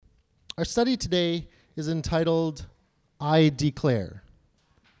Our study today is entitled, I Declare.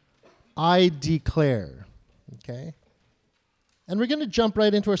 I Declare. Okay? And we're going to jump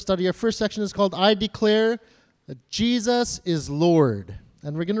right into our study. Our first section is called, I Declare that Jesus is Lord.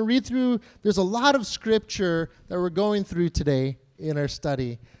 And we're going to read through, there's a lot of scripture that we're going through today in our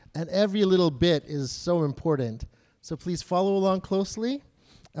study. And every little bit is so important. So please follow along closely.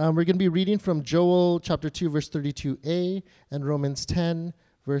 We're going to be reading from Joel chapter 2, verse 32a, and Romans 10,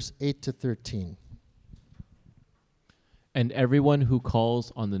 verse 8 to 13. And everyone who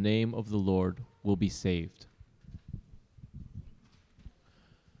calls on the name of the Lord will be saved.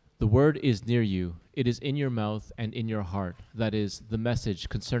 The word is near you. It is in your mouth and in your heart. That is the message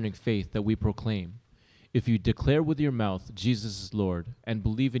concerning faith that we proclaim. If you declare with your mouth Jesus is Lord and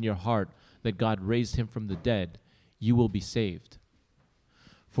believe in your heart that God raised him from the dead, you will be saved.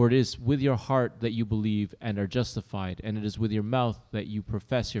 For it is with your heart that you believe and are justified, and it is with your mouth that you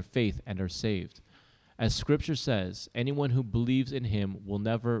profess your faith and are saved. As Scripture says, anyone who believes in him will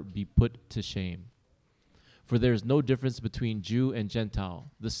never be put to shame. For there is no difference between Jew and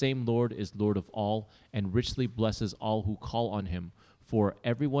Gentile. The same Lord is Lord of all, and richly blesses all who call on him. For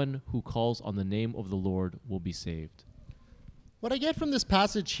everyone who calls on the name of the Lord will be saved. What I get from this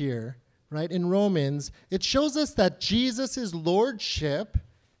passage here, right, in Romans, it shows us that Jesus' lordship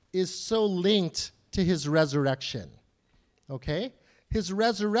is so linked to his resurrection. Okay? His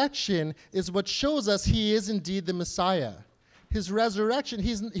resurrection is what shows us he is indeed the Messiah. His resurrection,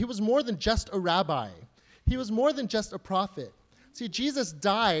 he was more than just a rabbi. He was more than just a prophet. See, Jesus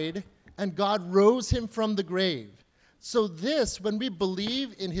died and God rose him from the grave. So this, when we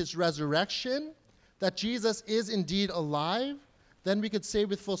believe in his resurrection, that Jesus is indeed alive, then we could say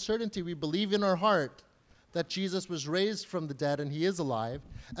with full certainty we believe in our heart that Jesus was raised from the dead and he is alive,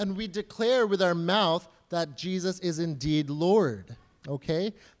 and we declare with our mouth that Jesus is indeed Lord.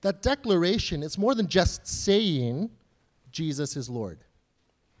 Okay? That declaration, it's more than just saying Jesus is Lord.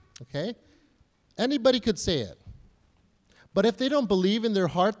 Okay? Anybody could say it. But if they don't believe in their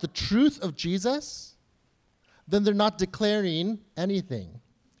heart the truth of Jesus, then they're not declaring anything.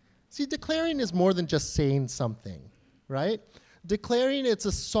 See, declaring is more than just saying something, right? Declaring, it's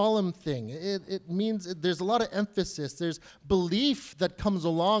a solemn thing. It means there's a lot of emphasis. There's belief that comes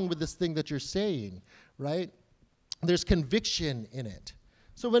along with this thing that you're saying, right? There's conviction in it.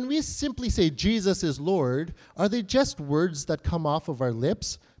 So when we simply say Jesus is Lord, are they just words that come off of our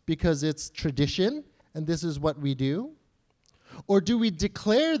lips because it's tradition and this is what we do? Or do we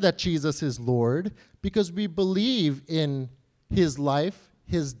declare that Jesus is Lord because we believe in his life,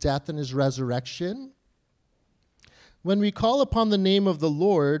 his death, and his resurrection? When we call upon the name of the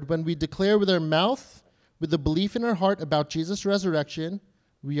Lord, when we declare with our mouth, with the belief in our heart about Jesus' resurrection,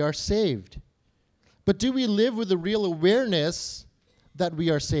 we are saved. But do we live with a real awareness that we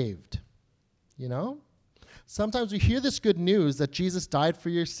are saved? You know? Sometimes we hear this good news that Jesus died for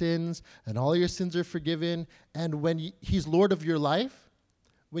your sins and all your sins are forgiven, and when he's Lord of your life,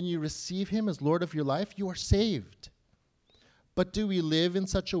 when you receive him as Lord of your life, you are saved. But do we live in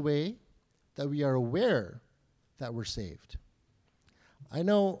such a way that we are aware that we're saved? I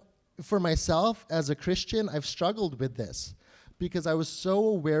know for myself as a Christian, I've struggled with this because I was so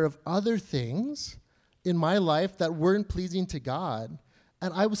aware of other things in my life that weren't pleasing to God,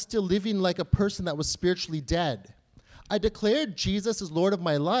 and I was still living like a person that was spiritually dead. I declared Jesus as Lord of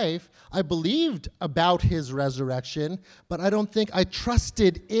my life. I believed about his resurrection, but I don't think I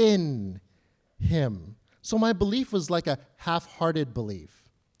trusted in him. So my belief was like a half-hearted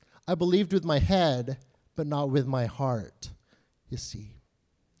belief. I believed with my head, but not with my heart, you see.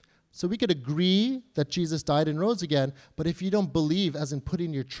 So we could agree that Jesus died and rose again, but if you don't believe, as in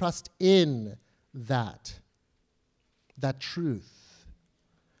putting your trust in that truth,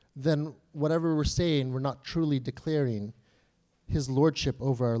 then whatever we're saying, we're not truly declaring his lordship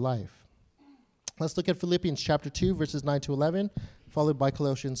over our life. Let's look at Philippians chapter 2, verses 9 to 11, followed by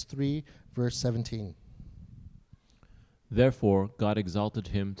Colossians 3, verse 17. Therefore God exalted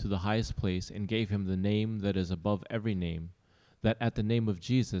him to the highest place and gave him the name that is above every name, that at the name of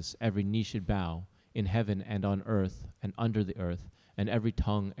Jesus every knee should bow, in heaven and on earth and under the earth, and every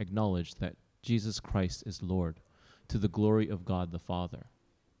tongue acknowledge that Jesus Christ is Lord, to the glory of God the Father.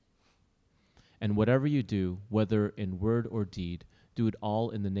 And whatever you do, whether in word or deed, do it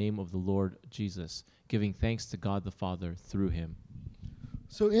all in the name of the Lord Jesus, giving thanks to God the Father through him.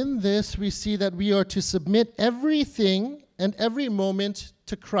 So in this, we see that we are to submit everything and every moment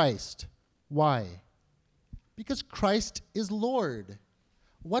to Christ. Why? Because Christ is Lord.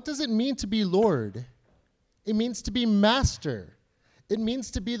 What does it mean to be Lord? It means to be master. It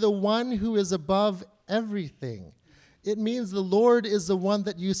means to be the one who is above everything. It means the Lord is the one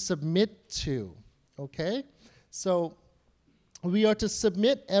that you submit to, okay? So we are to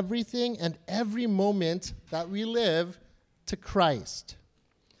submit everything and every moment that we live to Christ.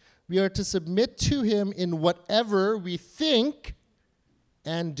 We are to submit to him in whatever we think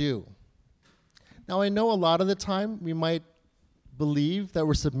and do. Now, I know a lot of the time we might believe that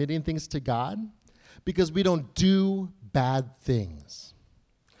we're submitting things to God because we don't do bad things.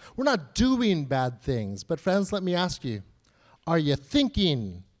 We're not doing bad things, but friends, let me ask you, are you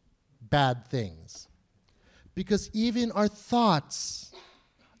thinking bad things? Because even our thoughts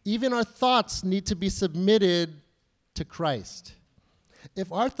need to be submitted to Christ.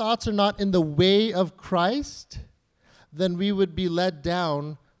 If our thoughts are not in the way of Christ, then we would be led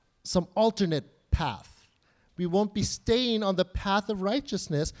down some alternate path. We won't be staying on the path of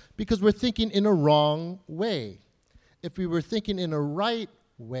righteousness because we're thinking in a wrong way. If we were thinking in a right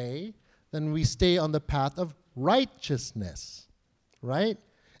way, then we stay on the path of righteousness, right?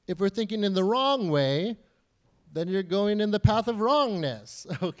 If we're thinking in the wrong way, then you're going in the path of wrongness,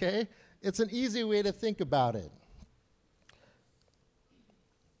 okay? It's an easy way to think about it.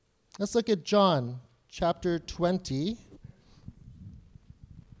 Let's look at John chapter 20.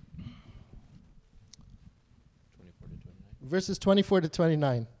 Verses 24 to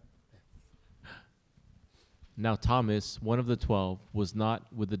 29. Now Thomas, one of the 12, was not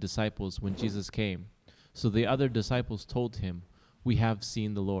with the disciples when Jesus came. So the other disciples told him, "We have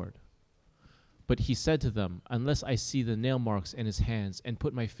seen the Lord." But he said to them, "Unless I see the nail marks in his hands, and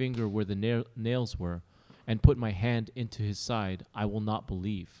put my finger where the nails were, and put my hand into his side, I will not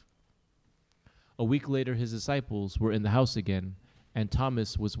believe." A week later his disciples were in the house again, and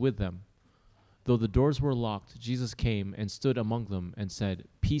Thomas was with them. Though the doors were locked, Jesus came and stood among them and said,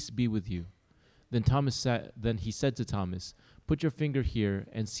 "Peace be with you." Then he said to Thomas, "Put your finger here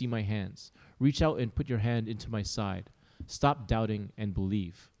and see my hands. Reach out and put your hand into my side. Stop doubting and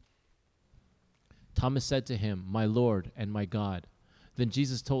believe." Thomas said to him, "My Lord and my God." Then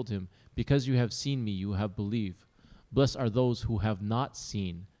Jesus told him, "Because you have seen me, you have believed. Blessed are those who have not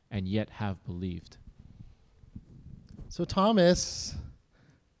seen and yet have believed." So Thomas,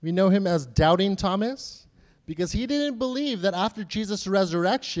 we know him as Doubting Thomas because he didn't believe that after Jesus'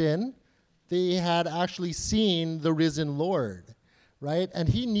 resurrection, they had actually seen the risen Lord, right? And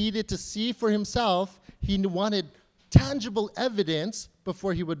he needed to see for himself. He wanted tangible evidence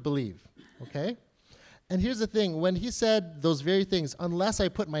before he would believe, okay? And here's the thing. When he said those very things, unless I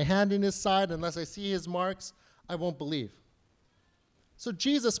put my hand in his side, unless I see his marks, I won't believe. So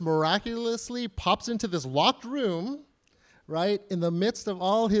Jesus miraculously pops into this locked room, right, in the midst of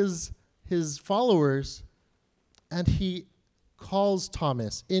all his followers, and he calls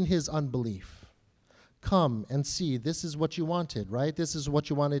Thomas in his unbelief. Come and see. This is what you wanted, right? This is what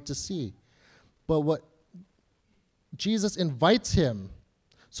you wanted to see. But what Jesus invites him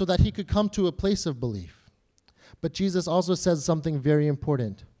so that he could come to a place of belief. But Jesus also says something very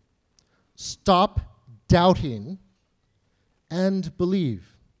important. Stop doubting and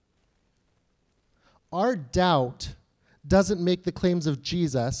believe. Our doubt doesn't make the claims of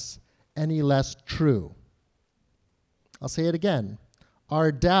Jesus any less true. I'll say it again.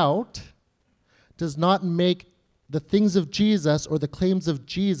 Our doubt does not make the things of Jesus or the claims of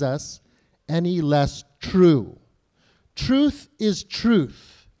Jesus any less true. Truth is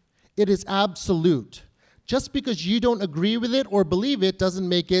truth. It is absolute. Just because you don't agree with it or believe it doesn't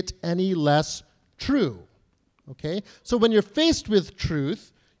make it any less true. Okay? So when you're faced with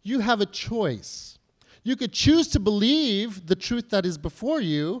truth, you have a choice. You could choose to believe the truth that is before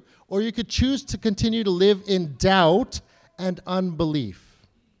you, or you could choose to continue to live in doubt and unbelief.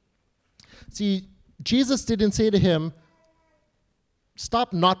 See, Jesus didn't say to him,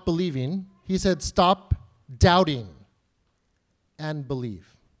 stop not believing. He said, stop doubting and believe.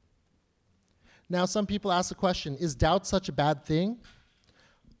 Now, some people ask the question, is doubt such a bad thing?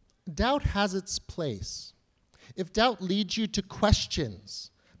 Doubt has its place. If doubt leads you to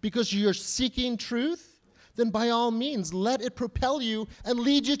questions because you're seeking truth, then by all means, let it propel you and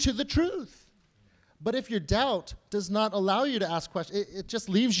lead you to the truth. But if your doubt does not allow you to ask questions, it just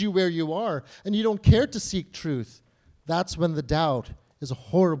leaves you where you are, and you don't care to seek truth, that's when the doubt is a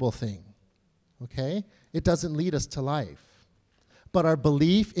horrible thing, okay? It doesn't lead us to life. But our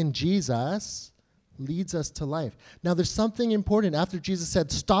belief in Jesus leads us to life. Now, there's something important. After Jesus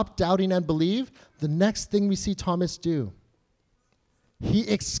said, stop doubting and believe, the next thing we see Thomas do, he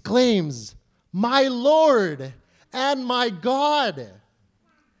exclaims, my Lord and my God.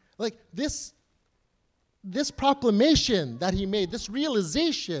 Like this proclamation that he made, this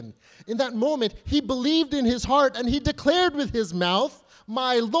realization, in that moment, he believed in his heart and he declared with his mouth,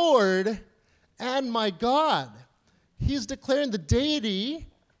 my Lord and my God. he's declaring the deity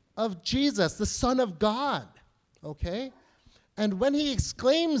of Jesus, the Son of God. Okay? And when he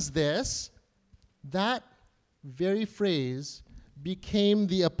exclaims this, that very phrase became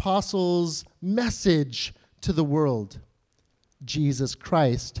the apostles' message to the world. Jesus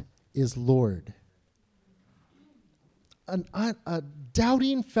Christ is Lord. A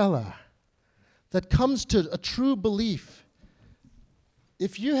doubting fella that comes to a true belief.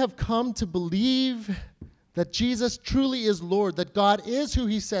 If you have come to believe that Jesus truly is Lord, that God is who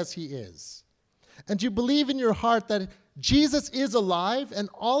he says he is, and you believe in your heart that Jesus is alive and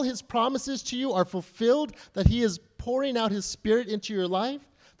all his promises to you are fulfilled, that he is pouring out his Spirit into your life,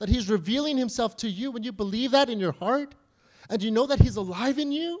 that he's revealing himself to you, when you believe that in your heart, and you know that he's alive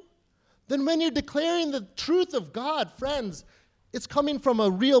in you, then when you're declaring the truth of God, friends, it's coming from a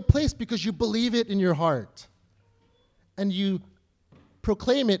real place because you believe it in your heart. And you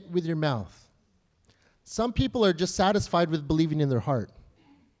proclaim it with your mouth. Some people are just satisfied with believing in their heart.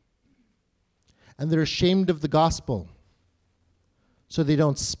 And they're ashamed of the gospel. So they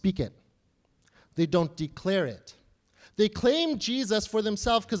don't speak it. They don't declare it. They claim Jesus for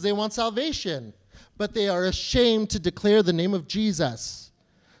themselves because they want salvation. But they are ashamed to declare the name of Jesus.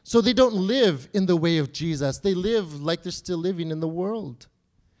 So they don't live in the way of Jesus. They live like they're still living in the world.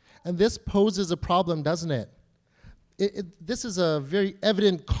 And this poses a problem, doesn't it? This is a very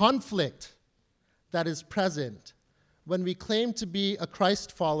evident conflict that is present when we claim to be a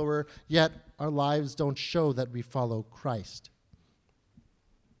Christ follower, yet our lives don't show that we follow Christ.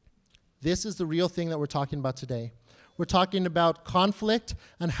 This is the real thing that we're talking about today. We're talking about conflict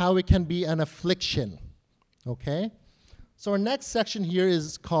and how it can be an affliction. Okay? So our next section here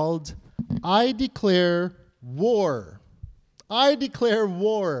is called, I declare war. I declare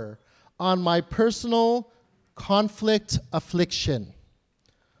war on my personal conflict affliction.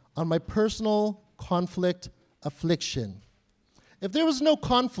 On my personal conflict affliction. If there was no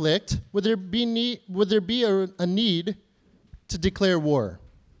conflict, would there be a need to declare war?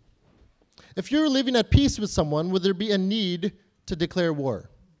 If you're living at peace with someone, would there be a need to declare war?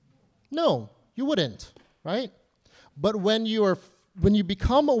 No, you wouldn't, right? But when you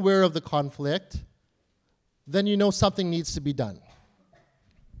become aware of the conflict, then you know something needs to be done.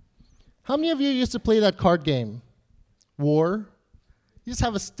 How many of you used to play that card game, War? You just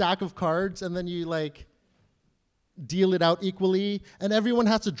have a stack of cards and then you deal it out equally, and everyone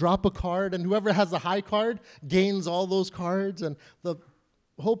has to drop a card, and whoever has the high card gains all those cards, and the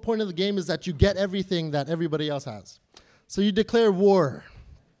whole point of the game is that you get everything that everybody else has. So you declare war,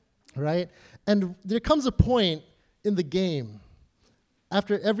 right? And there comes a point in the game,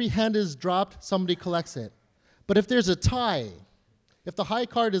 after every hand is dropped, somebody collects it. But if there's a tie, if the high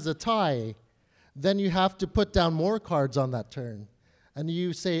card is a tie, then you have to put down more cards on that turn. And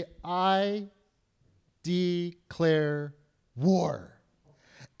you say, I declare war.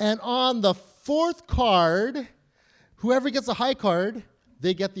 And on the fourth card, whoever gets a high card,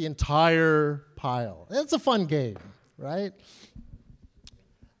 they get the entire pile. It's a fun game, right?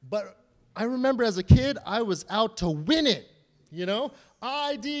 But I remember as a kid, I was out to win it,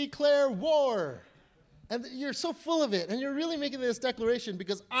 I declare war. And you're so full of it, and you're really making this declaration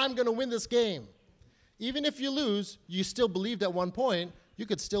because I'm going to win this game. Even if you lose, you still believed at one point you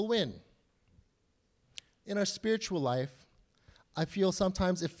could still win. In our spiritual life, I feel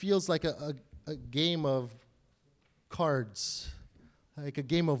sometimes it feels like a game of cards, like a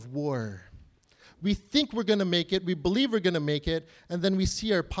game of war. We think we're going to make it, we believe we're going to make it, and then we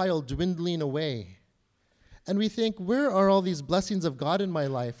see our pile dwindling away. And we think, where are all these blessings of God in my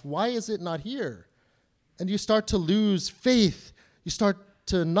life? Why is it not here? And you start to lose faith. You start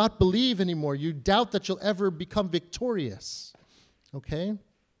to not believe anymore. You doubt that you'll ever become victorious. Okay?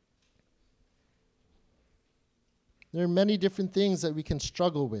 There are many different things that we can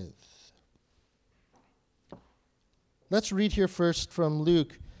struggle with. Let's read here first from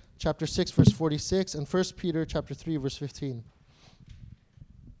Luke chapter 6, verse 46, and 1 Peter chapter 3, verse 15.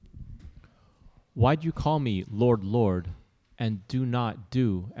 Why do you call me Lord, Lord, and do not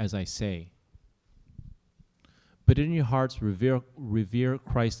do as I say? But in your hearts revere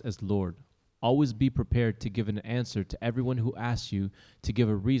Christ as Lord. Always be prepared to give an answer to everyone who asks you to give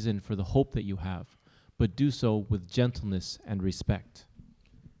a reason for the hope that you have, but do so with gentleness and respect.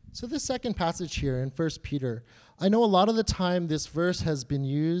 So this second passage here in 1 Peter, I know a lot of the time this verse has been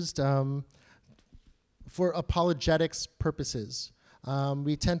used for apologetics purposes.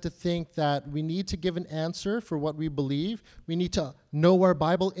 We tend to think that we need to give an answer for what we believe. We need to know our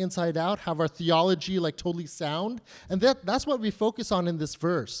Bible inside out, have our theology totally sound. And that's what we focus on in this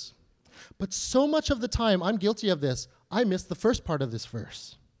verse. But so much of the time, I'm guilty of this, I miss the first part of this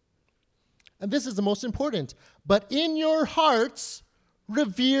verse. And this is the most important. but in your hearts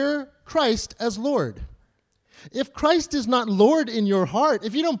revere Christ as Lord. If Christ is not Lord in your heart,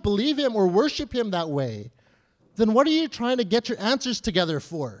 if you don't believe him or worship him that way, then what are you trying to get your answers together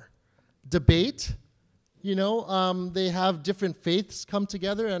for? Debate? They have different faiths come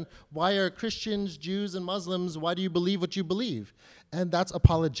together, and why are Christians, Jews, and Muslims, why do you believe what you believe? And that's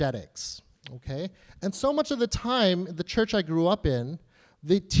apologetics, okay? And so much of the time, the church I grew up in,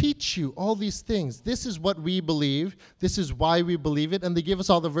 they teach you all these things. This is what we believe. This is why we believe it, and they give us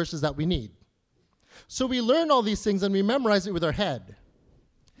all the verses that we need. So we learn all these things, and we memorize it with our head.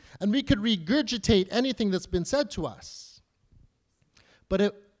 And we could regurgitate anything that's been said to us.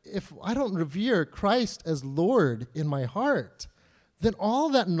 But if I don't revere Christ as Lord in my heart, then all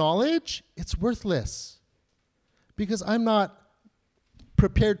that knowledge, it's worthless. Because I'm not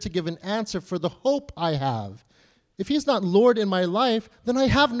prepared to give an answer for the hope I have. If he's not Lord in my life, then I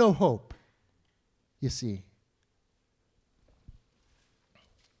have no hope. You see.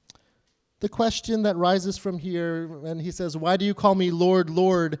 The question that rises from here, and he says, why do you call me Lord,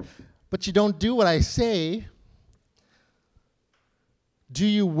 Lord, but you don't do what I say? Do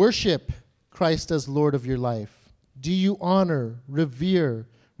you worship Christ as Lord of your life? Do you honor, revere,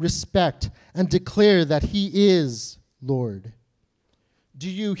 respect, and declare that he is Lord? Do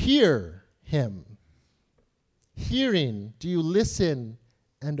you hear him? Hearing, do you listen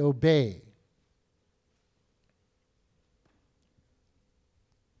and obey?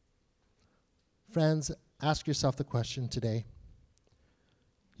 Friends, ask yourself the question today.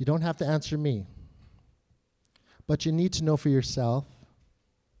 You don't have to answer me, but you need to know for yourself,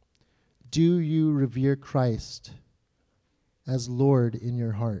 do you revere Christ as Lord in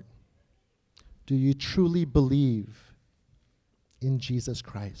your heart? Do you truly believe in Jesus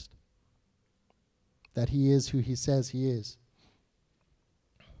Christ? That he is who he says he is?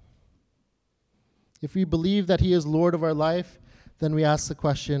 If we believe that he is Lord of our life, then we ask the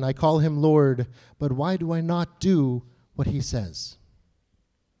question, I call him Lord, but why do I not do what he says?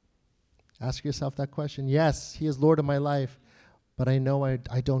 Ask yourself that question. Yes, he is Lord of my life, but I know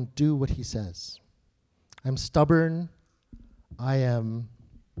I don't do what he says. I'm stubborn. I am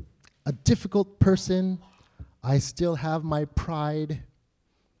a difficult person. I still have my pride.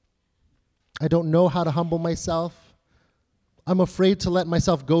 I don't know how to humble myself. I'm afraid to let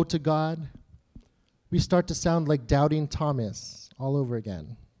myself go to God. We start to sound like doubting Thomas all over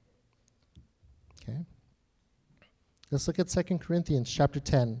again. Okay? Let's look at 2 Corinthians chapter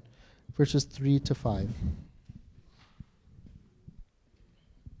 10, verses 3 to 5.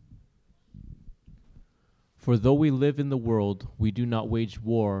 For though we live in the world, we do not wage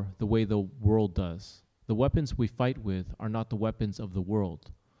war the way the world does. The weapons we fight with are not the weapons of the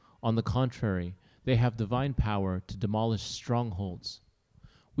world. On the contrary, they have divine power to demolish strongholds.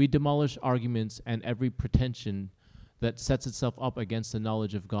 We demolish arguments and every pretension that sets itself up against the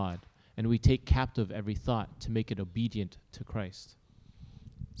knowledge of God, and we take captive every thought to make it obedient to Christ.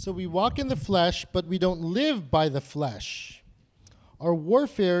 So we walk in the flesh, but we don't live by the flesh. Our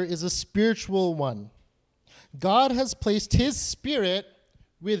warfare is a spiritual one. God has placed his Spirit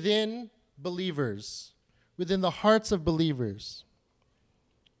within believers, within the hearts of believers,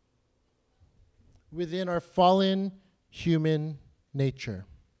 within our fallen human nature.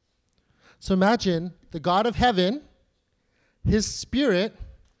 So imagine the God of heaven, his Spirit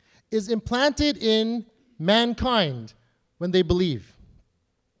is implanted in mankind when they believe.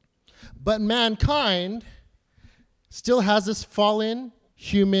 But mankind still has this fallen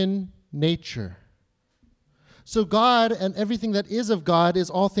human nature. So God and everything that is of God is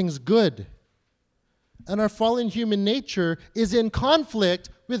all things good. And our fallen human nature is in conflict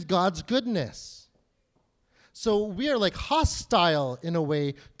with God's goodness. So we are like hostile in a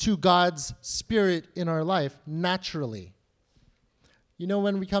way to God's Spirit in our life naturally. You know,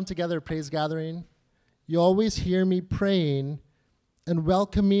 when we come together, praise gathering, you always hear me praying and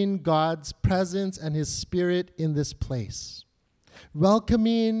welcoming God's presence and his Spirit in this place.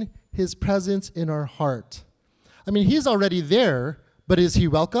 Welcoming his presence in our heart. I mean, he's already there, but is he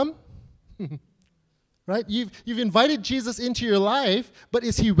welcome? Right? You've invited Jesus into your life, but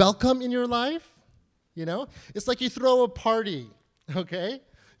is he welcome in your life? You know? It's like you throw a party, okay?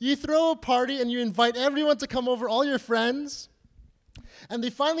 You throw a party and you invite everyone to come over, all your friends, and they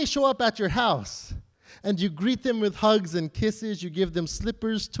finally show up at your house. And you greet them with hugs and kisses. You give them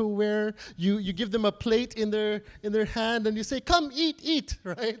slippers to wear. You give them a plate in their hand, and you say, "Come, eat,"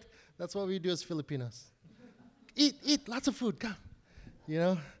 right? That's what we do as Filipinos. Eat, lots of food, come. You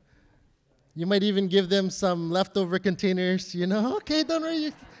know? You might even give them some leftover containers, you know? Okay, don't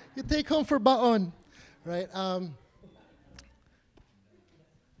worry, you take home for baon, right?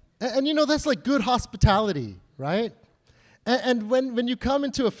 And you know, that's like good hospitality. right? And when you come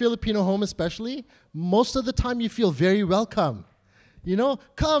into a Filipino home especially, most of the time you feel very welcome. You know,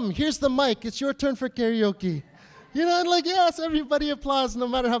 come, here's the mic, it's your turn for karaoke. You know, and like, yes, everybody applauds no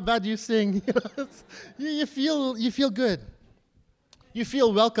matter how bad you sing. You know, you feel good. You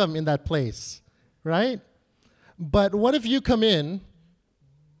feel welcome in that place, right? But what if you come in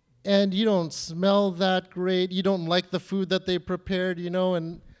and you don't smell that great, you don't like the food that they prepared, you know,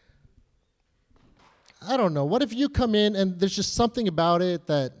 and I don't know. What if you come in and there's just something about it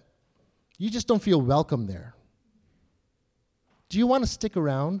that you just don't feel welcome there? Do you want to stick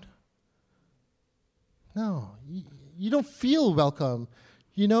around? No, you don't feel welcome.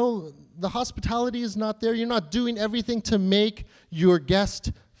 You know, the hospitality is not there. You're not doing everything to make your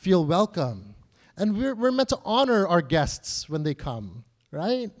guest feel welcome. And we're meant to honor our guests when they come,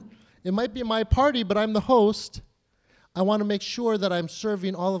 right? It might be my party, but I'm the host. I want to make sure that I'm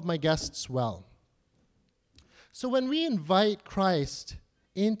serving all of my guests well. So when we invite Christ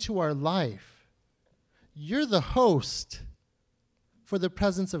into our life, you're the host for the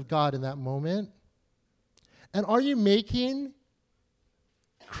presence of God in that moment. And are you making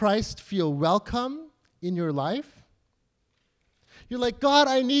Christ feel welcome in your life? You're like, God,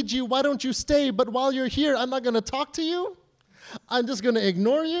 I need you. Why don't you stay? But while you're here, I'm not going to talk to you. I'm just going to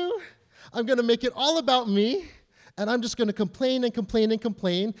ignore you. I'm going to make it all about me. And I'm just going to complain and complain and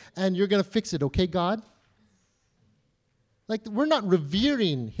complain. And you're going to fix it, okay, God? Like, we're not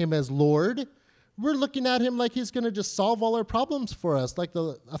revering him as Lord. We're looking at him like he's going to just solve all our problems for us, like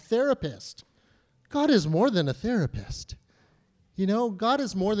a therapist. God is more than a therapist. You know, God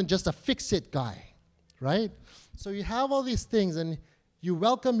is more than just a fix-it guy, right? So you have all these things, and you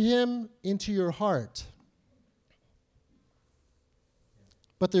welcome him into your heart.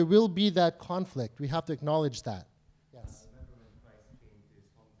 But there will be that conflict. We have to acknowledge that. Yes. I remember when Christ came to his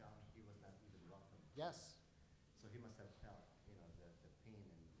hometown, he was not even welcome. Yes. So he must have felt, the pain and, the rejection of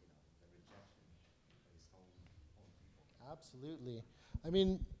his own people. Absolutely. I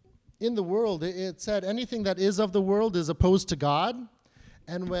mean, in the world, it said anything that is of the world is opposed to God.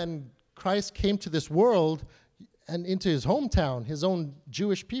 And when Christ came to this world and into his hometown, his own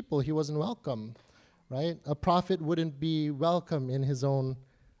Jewish people, he wasn't welcome, right? A prophet wouldn't be welcome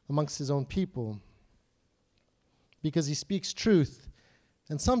amongst his own people because he speaks truth.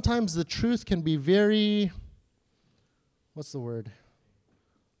 And sometimes the truth can be very,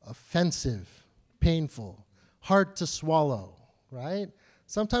 offensive, painful, hard to swallow, right?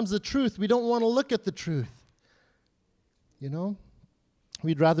 Sometimes the truth, we don't want to look at the truth. You know?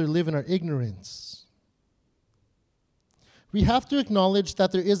 We'd rather live in our ignorance. We have to acknowledge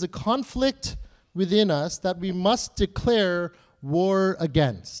that there is a conflict within us that we must declare war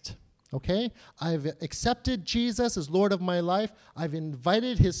against. Okay? I've accepted Jesus as Lord of my life. I've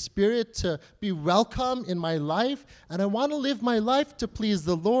invited his Spirit to be welcome in my life. And I want to live my life to please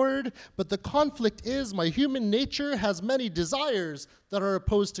the Lord. But the conflict is my human nature has many desires that are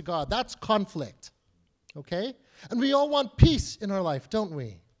opposed to God. That's conflict. Okay? And we all want peace in our life, don't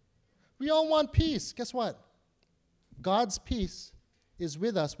we? We all want peace. Guess what? God's peace is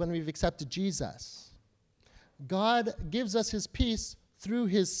with us when we've accepted Jesus. God gives us his peace through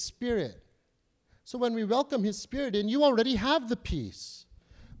his Spirit. So when we welcome his Spirit in, you already have the peace.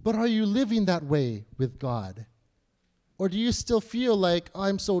 But are you living that way with God? Or do you still feel like, oh,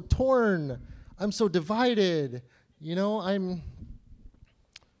 I'm so torn, I'm so divided,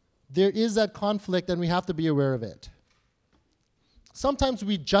 there is that conflict and we have to be aware of it. Sometimes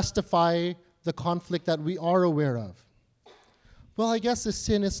we justify the conflict that we are aware of. Well, I guess this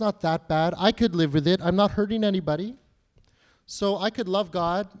sin, it's not that bad. I could live with it. I'm not hurting anybody. So I could love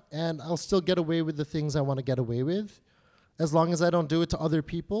God, and I'll still get away with the things I want to get away with, as long as I don't do it to other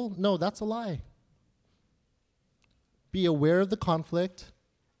people. No, that's a lie. Be aware of the conflict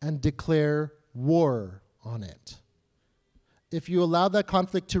and declare war on it. If you allow that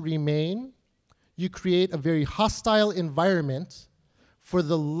conflict to remain, you create a very hostile environment for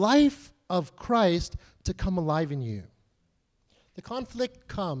the life of Christ to come alive in you. The conflict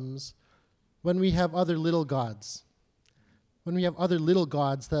comes when we have other little gods. When we have other little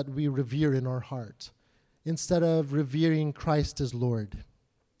gods that we revere in our heart, instead of revering Christ as Lord,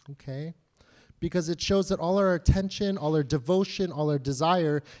 okay? Because it shows that all our attention, all our devotion, all our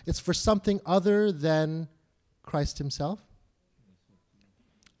desire is for something other than Christ himself.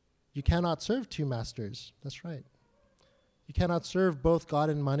 You cannot serve two masters. That's right. You cannot serve both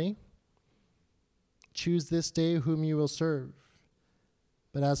God and money. Choose this day whom you will serve.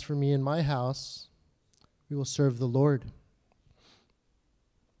 But as for me and my house, we will serve the Lord.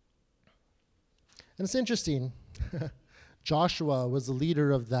 And it's interesting. Joshua was the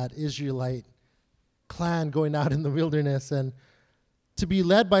leader of that Israelite clan going out in the wilderness, and to be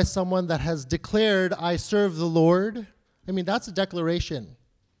led by someone that has declared, I serve the Lord. I mean, that's a declaration.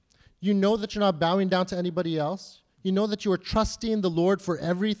 You know that you're not bowing down to anybody else. You know that you are trusting the Lord for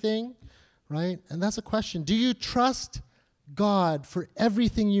everything, right? And that's a question. Do you trust God for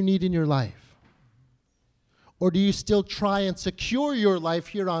everything you need in your life? Or do you still try and secure your life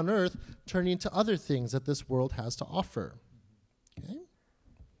here on earth, turning to other things that this world has to offer? Okay?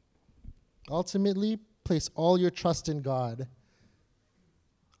 Ultimately, place all your trust in God.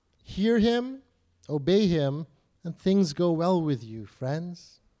 Hear him, obey him, and things go well with you,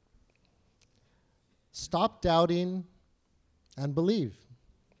 friends. Stop doubting and believe.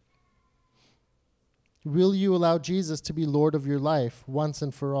 Will you allow Jesus to be Lord of your life once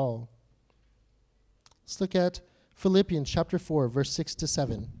and for all? Let's look at Philippians chapter 4, verse 6 to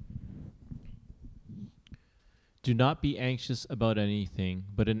 7. Do not be anxious about anything,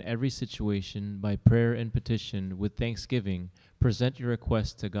 but in every situation, by prayer and petition, with thanksgiving, present your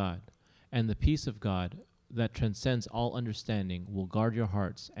requests to God, and the peace of God that transcends all understanding will guard your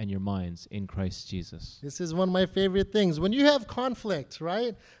hearts and your minds in Christ Jesus. This is one of my favorite things. When you have conflict,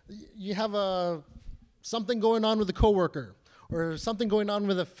 right? You have something going on with a coworker or something going on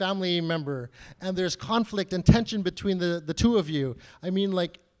with a family member, and there's conflict and tension between the two of you. I mean,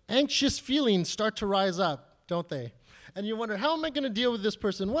 like, anxious feelings start to rise up, don't they? And you wonder, how am I going to deal with this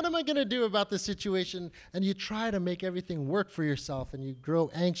person? What am I going to do about this situation? And you try to make everything work for yourself, and you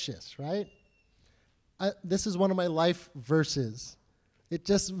grow anxious, right? This is one of my life verses. It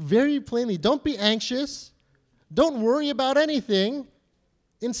just very plainly, don't be anxious. Don't worry about anything.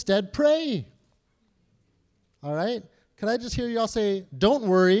 Instead, pray. All right? Could I just hear y'all say, don't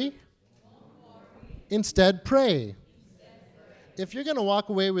worry. Instead, pray. If you're going to walk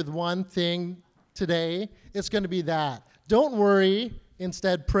away with one thing today, it's going to be that. Don't worry,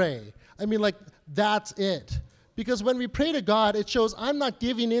 instead pray. I mean, like, that's it. Because when we pray to God, it shows I'm not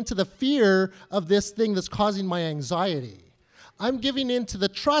giving in to the fear of this thing that's causing my anxiety. I'm giving in to the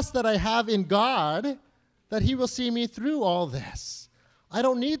trust that I have in God that he will see me through all this. I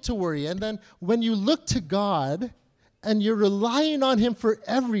don't need to worry. And then when you look to God and you're relying on him for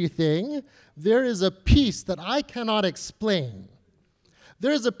everything, there is a peace that I cannot explain.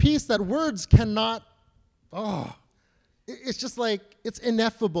 There is a peace that words cannot, it's just like, it's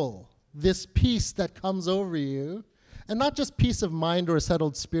ineffable, this peace that comes over you. And not just peace of mind or a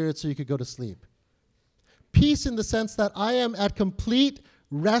settled spirit so you could go to sleep. Peace in the sense that I am at complete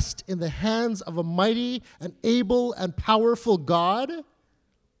rest in the hands of a mighty and able and powerful God.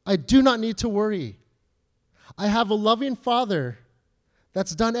 I do not need to worry. I have a loving Father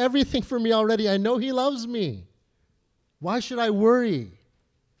that's done everything for me already. I know he loves me. Why should I worry?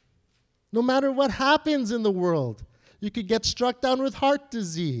 No matter what happens in the world, you could get struck down with heart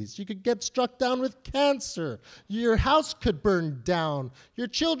disease. You could get struck down with cancer. Your house could burn down. Your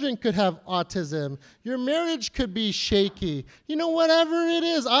children could have autism. Your marriage could be shaky. You know, whatever it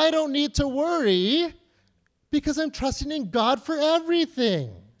is, I don't need to worry because I'm trusting in God for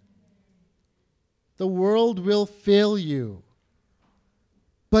everything. The world will fail you,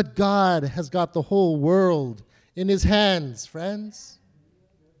 but God has got the whole world in his hands, friends.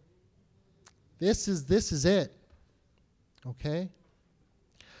 This is it. Okay?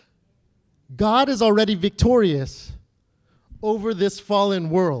 God is already victorious over this fallen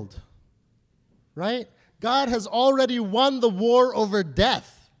world. Right? God has already won the war over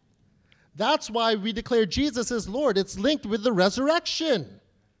death. That's why we declare Jesus as Lord. It's linked with the resurrection.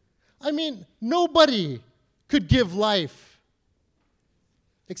 I mean, nobody could give life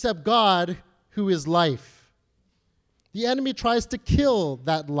except God, who is life. The enemy tries to kill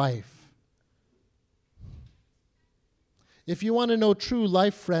that life. If you want to know true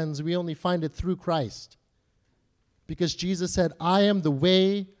life, friends, we only find it through Christ. Because Jesus said, I am the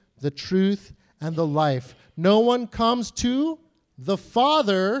way, the truth, and the life. No one comes to the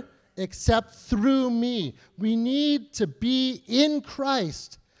Father except through me. We need to be in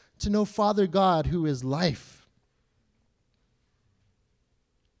Christ to know Father God, who is life.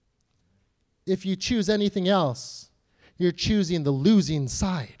 If you choose anything else, you're choosing the losing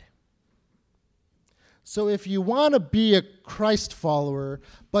side. So if you want to be a Christ follower,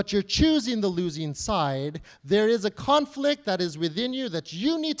 but you're choosing the losing side, there is a conflict that is within you that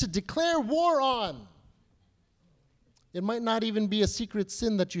you need to declare war on. It might not even be a secret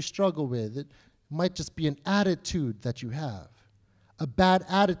sin that you struggle with. It might just be an attitude that you have, a bad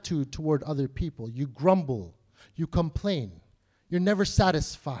attitude toward other people. You grumble, you complain, you're never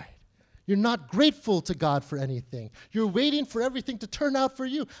satisfied. You're not grateful to God for anything. You're waiting for everything to turn out for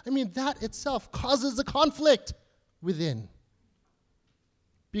you. I mean, that itself causes a conflict within.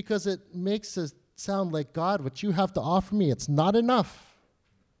 Because it makes a sound like, God, what you have to offer me, it's not enough.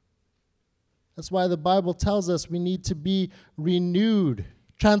 That's why the Bible tells us we need to be renewed,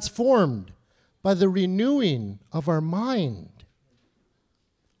 transformed by the renewing of our mind.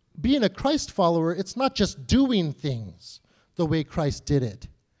 Being a Christ follower, it's not just doing things the way Christ did it.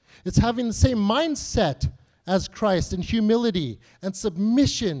 It's having the same mindset as Christ in humility and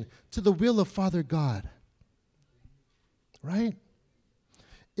submission to the will of Father God. Right?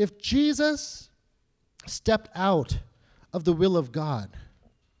 If Jesus stepped out of the will of God,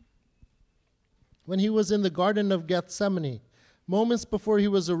 when he was in the Garden of Gethsemane, moments before he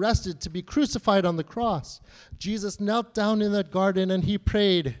was arrested to be crucified on the cross, Jesus knelt down in that garden and he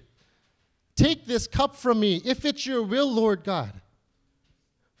prayed, "Take this cup from me, if it's your will, Lord God.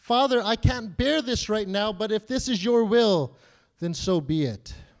 Father, I can't bear this right now, but if this is your will, then so be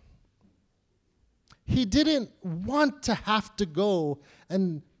it." He didn't want to have to go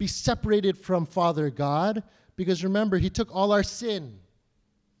and be separated from Father God, because remember, he took all our sin.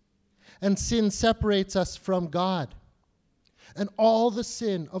 And sin separates us from God. And all the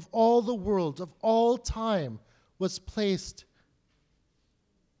sin of all the world, of all time, was placed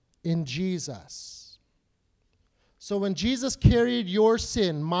in Jesus. So when Jesus carried your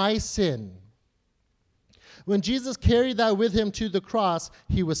sin, my sin, when Jesus carried that with him to the cross,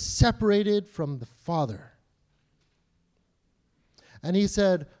 he was separated from the Father. And he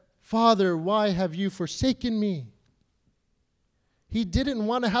said, "Father, why have you forsaken me?" He didn't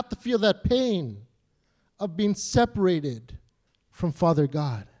want to have to feel that pain of being separated from Father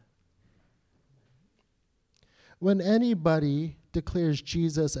God. When anybody declares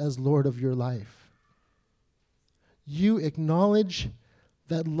Jesus as Lord of your life, you acknowledge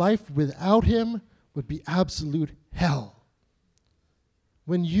that life without him would be absolute hell.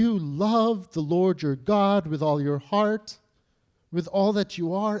 When you love the Lord your God with all your heart, with all that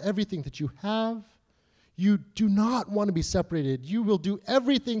you are, everything that you have, you do not want to be separated. You will do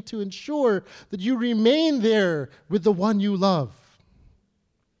everything to ensure that you remain there with the one you love.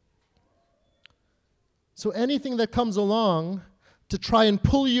 So anything that comes along to try and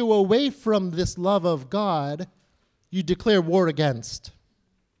pull you away from this love of God, you declare war against.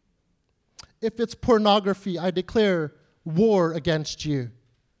 If it's pornography, I declare war against you.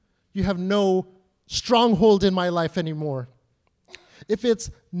 You have no stronghold in my life anymore. If it's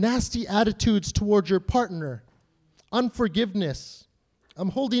nasty attitudes towards your partner, unforgiveness, I'm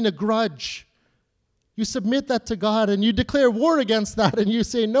holding a grudge, you submit that to God and you declare war against that and you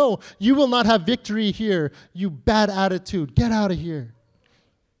say, "No, you will not have victory here, you bad attitude. Get out of here."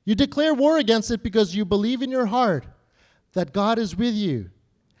 You declare war against it because you believe in your heart that God is with you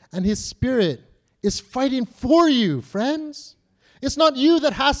and his Spirit is fighting for you, friends. It's not you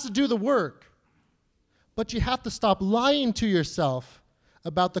that has to do the work. But you have to stop lying to yourself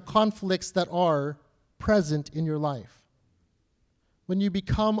about the conflicts that are present in your life. When you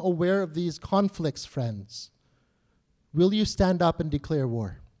become aware of these conflicts, friends, will you stand up and declare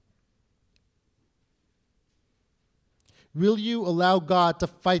war? Will you allow God to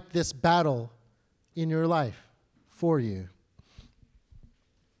fight this battle in your life for you?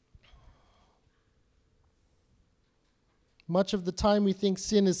 Much of the time we think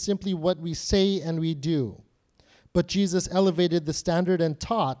sin is simply what we say and we do. But Jesus elevated the standard and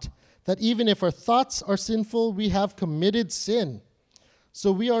taught that even if our thoughts are sinful, we have committed sin.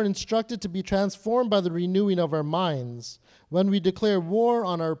 So we are instructed to be transformed by the renewing of our minds. When we declare war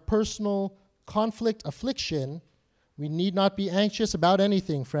on our personal conflict, affliction, we need not be anxious about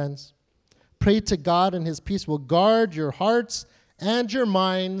anything, friends. Pray to God and his peace will guard your hearts and your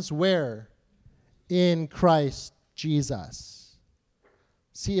minds where? In Christ Jesus.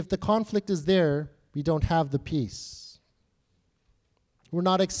 See, if the conflict is there, we don't have the peace. We're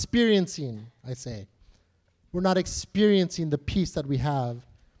not experiencing, we're not experiencing the peace that we have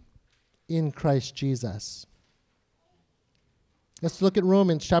in Christ Jesus. Let's look at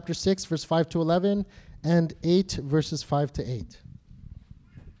Romans chapter 6, verse 5 to 11, and 8, verses 5 to 8.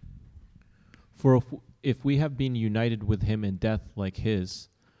 For if we have been united with him in death like his,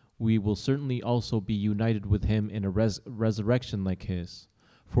 we will certainly also be united with him in a resurrection like his.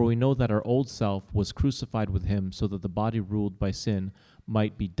 For we know that our old self was crucified with him so that the body ruled by sin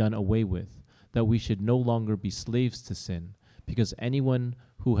might be done away with, that we should no longer be slaves to sin, because anyone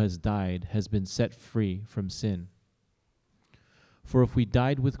who has died has been set free from sin. For if we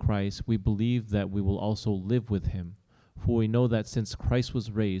died with Christ, we believe that we will also live with him. For we know that since Christ was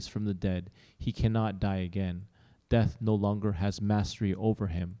raised from the dead, he cannot die again. Death no longer has mastery over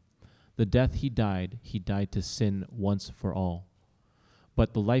him. The death he died to sin once for all.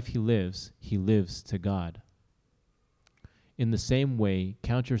 But the life he lives to God. In the same way,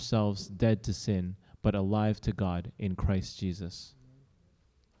 count yourselves dead to sin, but alive to God in Christ Jesus.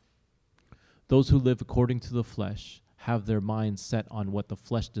 Those who live according to the flesh have their minds set on what the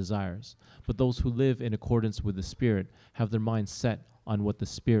flesh desires, but those who live in accordance with the Spirit have their minds set on what the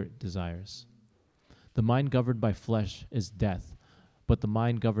Spirit desires. The mind governed by flesh is death, but the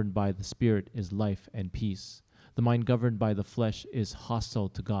mind governed by the Spirit is life and peace. The mind governed by the flesh is hostile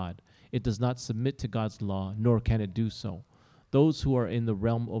to God. It does not submit to God's law, nor can it do so. Those who are in the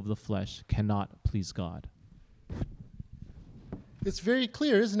realm of the flesh cannot please God. It's very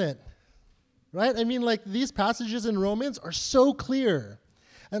clear, isn't it? Right? I mean, like, these passages in Romans are so clear.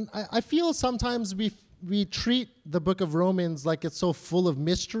 And I feel sometimes we treat the book of Romans like it's so full of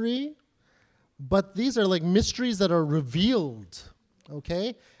mystery, but these are like mysteries that are revealed,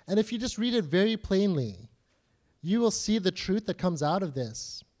 okay? And if you just read it very plainly, you will see the truth that comes out of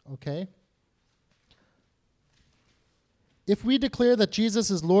this, okay? If we declare that Jesus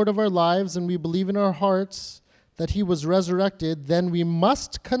is Lord of our lives and we believe in our hearts that he was resurrected, then we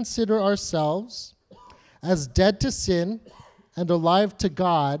must consider ourselves as dead to sin and alive to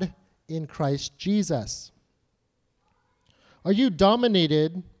God in Christ Jesus. Are you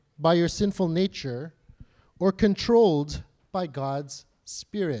dominated by your sinful nature or controlled by God's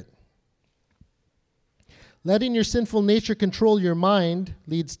Spirit? Letting your sinful nature control your mind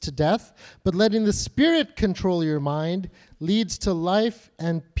leads to death, but letting the Spirit control your mind leads to life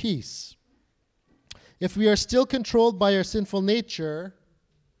and peace. If we are still controlled by our sinful nature,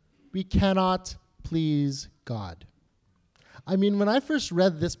 we cannot please God. I mean, when I first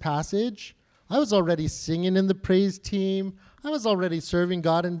read this passage, I was already singing in the praise team. I was already serving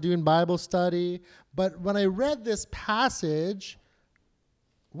God and doing Bible study. But when I read this passage,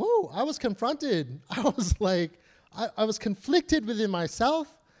 whoa, I was confronted. I was like, I was conflicted within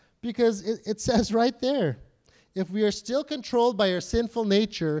myself because it says right there, if we are still controlled by our sinful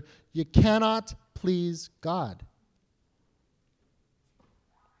nature, you cannot please God.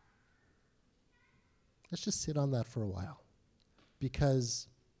 Let's just sit on that for a while because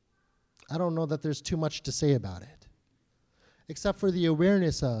I don't know that there's too much to say about it, except for the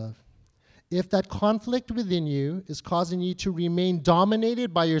awareness of if that conflict within you is causing you to remain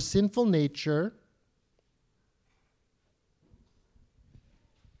dominated by your sinful nature,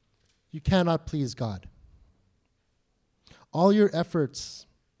 you cannot please God. All your efforts,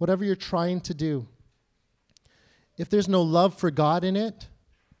 whatever you're trying to do, if there's no love for God in it,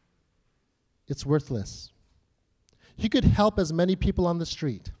 it's worthless. You could help as many people on the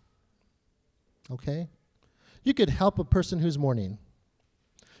street, okay? You could help a person who's mourning.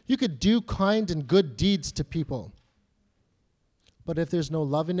 You could do kind and good deeds to people. But if there's no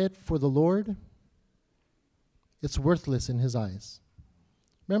love in it for the Lord, it's worthless in his eyes.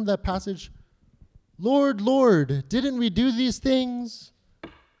 Remember that passage? Lord, Lord, didn't we do these things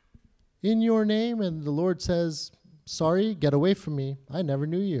in your name? And the Lord says, sorry, get away from me. I never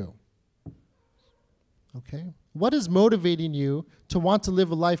knew you. Okay? What is motivating you to want to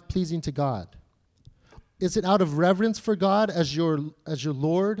live a life pleasing to God? Is it out of reverence for God as your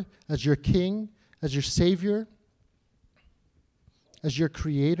Lord, as your King, as your Savior, as your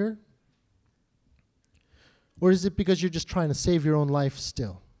Creator? Or is it because you're just trying to save your own life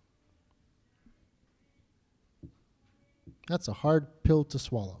still? That's a hard pill to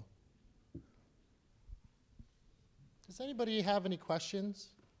swallow. Does anybody have any questions?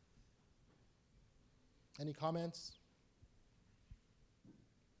 Any comments?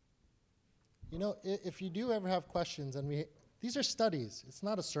 You know, if you do ever have questions, and these are studies, it's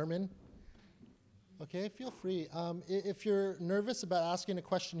not a sermon. Okay, feel free. If you're nervous about asking a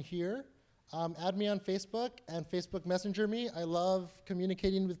question here, add me on Facebook and Facebook Messenger me. I love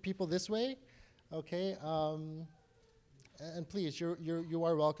communicating with people this way. Okay, and please, you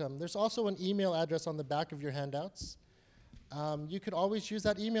are welcome. There's also an email address on the back of your handouts. You could always use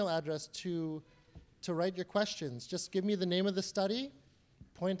that email address to write your questions. Just give me the name of the study,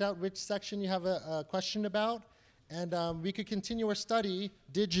 point out which section you have a question about, and we could continue our study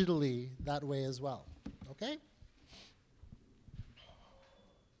digitally that way as well. Okay?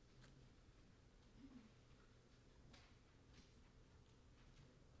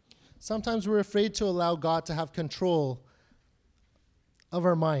 Sometimes we're afraid to allow God to have control of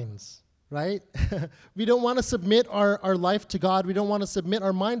our minds, right? We don't want to submit our life to God. We don't want to submit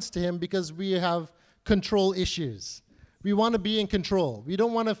our minds to him because we have control issues. We want to be in control. We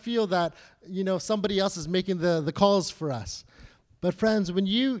don't want to feel that, somebody else is making the calls for us. But friends, when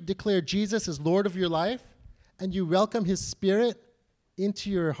you declare Jesus as Lord of your life and you welcome his Spirit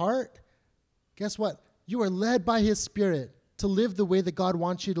into your heart, guess what? You are led by his Spirit to live the way that God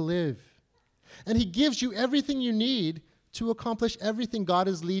wants you to live. And he gives you everything you need to accomplish everything God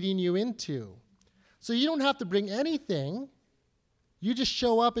is leading you into. So you don't have to bring anything. You just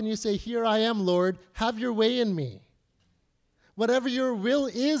show up and you say, here I am, Lord, have your way in me. Whatever your will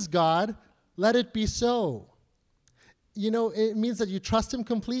is, God, let it be so. You know, it means that you trust him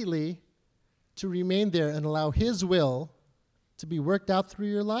completely to remain there and allow his will to be worked out through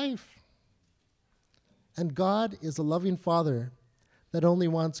your life. And God is a loving Father that only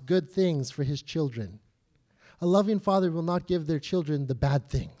wants good things for his children. A loving father will not give their children the bad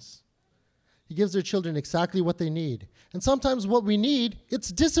things. He gives their children exactly what they need. And sometimes what we need,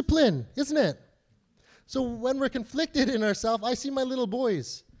 it's discipline, isn't it? So when we're conflicted in ourselves, I see my little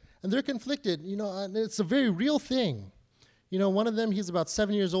boys, and they're conflicted, you know, and it's a very real thing. You know, one of them, he's about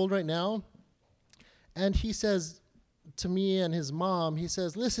 7 years old right now, and he says to me and his mom, he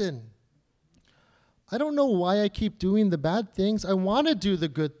says, listen, I don't know why I keep doing the bad things. I want to do the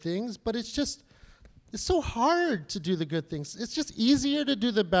good things, but it's so hard to do the good things. It's just easier to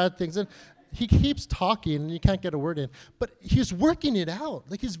do the bad things. And he keeps talking, and you can't get a word in. But he's working it out.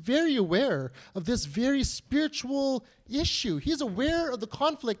 Like, he's very aware of this very spiritual issue. He's aware of the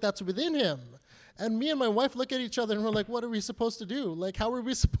conflict that's within him. And me and my wife look at each other, and we're like, what are we supposed to do? Like, how are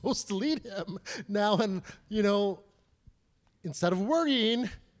we supposed to lead him now? And, you know, instead of worrying,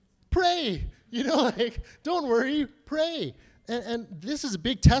 pray. You know, like, don't worry, pray. And this is a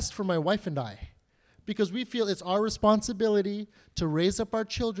big test for my wife and I, because we feel it's our responsibility to raise up our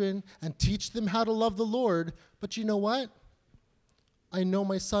children and teach them how to love the Lord. But you know what? I know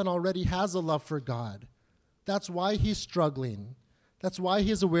my son already has a love for God. That's why he's struggling. That's why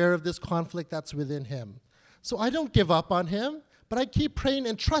he's aware of this conflict that's within him. So I don't give up on him, but I keep praying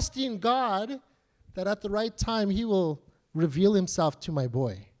and trusting God that at the right time he will reveal himself to my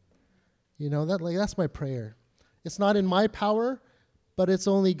boy. You know, that's my prayer. It's not in my power, but it's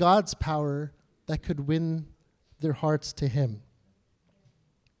only God's power that could win their hearts to him.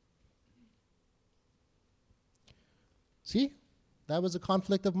 See? That was a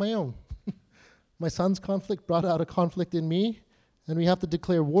conflict of my own. My son's conflict brought out a conflict in me, and we have to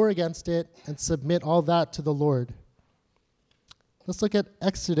declare war against it and submit all that to the Lord. Let's look at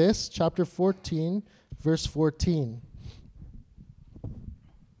Exodus chapter 14, verse 14.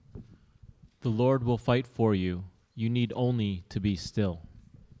 The Lord will fight for you. You need only to be still.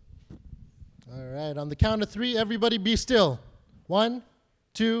 All right, on the count of three, everybody be still. 1,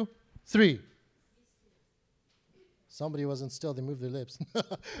 2, 3. Somebody wasn't still, they moved their lips.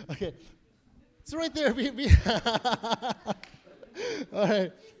 Okay, it's right there. All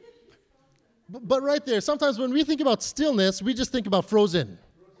right. But right there, sometimes when we think about stillness, we just think about frozen,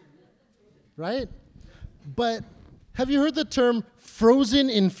 right? But have you heard the term frozen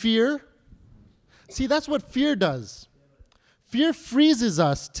in fear? See, that's what fear does. Fear freezes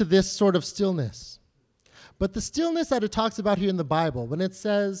us to this sort of stillness. But the stillness that it talks about here in the Bible, when it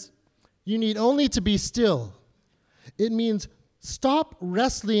says, you need only to be still, it means stop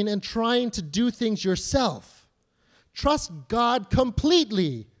wrestling and trying to do things yourself. Trust God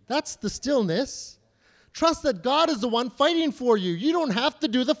completely. That's the stillness. Trust that God is the one fighting for you. You don't have to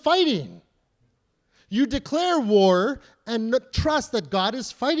do the fighting. You declare war and trust that God is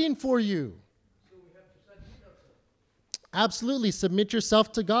fighting for you. Absolutely, submit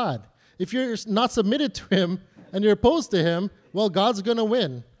yourself to God. If you're not submitted to him and you're opposed to him, well, God's going to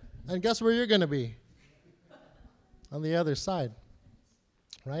win. And guess where you're going to be? On the other side,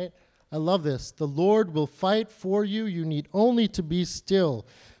 right? I love this. The Lord will fight for you. You need only to be still.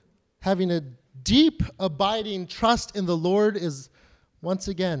 Having a deep, abiding trust in the Lord is, once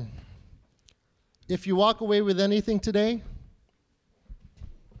again, if you walk away with anything today,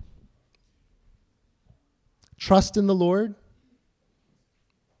 trust in the Lord.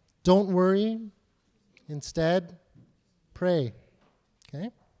 Don't worry. Instead, pray. Okay?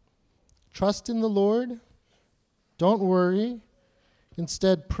 Trust in the Lord. Don't worry.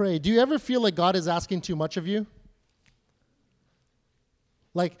 Instead, pray. Do you ever feel like God is asking too much of you?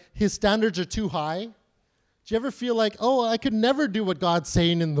 Like his standards are too high? Do you ever feel like, oh, I could never do what God's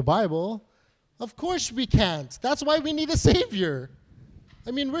saying in the Bible? Of course we can't. That's why we need a Savior. I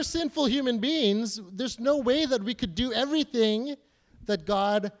mean, we're sinful human beings. There's no way that we could do everything that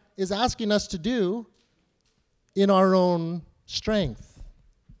God is asking us to do in our own strength.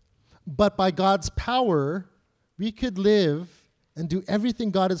 But by God's power, we could live and do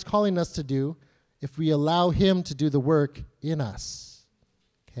everything God is calling us to do if we allow him to do the work in us.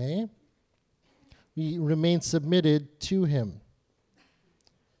 Okay? We remain submitted to him.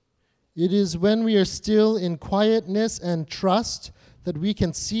 It is when we are still in quietness and trust that we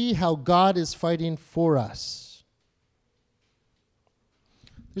can see how God is fighting for us.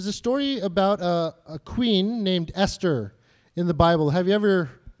 There's a story about a queen named Esther. in the Bible. Have you ever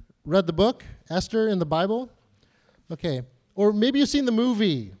read the book, Esther, in the Bible? Okay. Or maybe you've seen the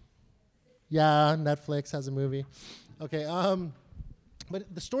movie. Yeah, Netflix has a movie. Okay.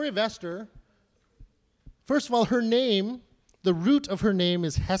 But the story of Esther, first of all, her name, the root of her name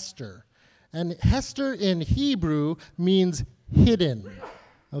is Hester. And Hester in Hebrew means hidden.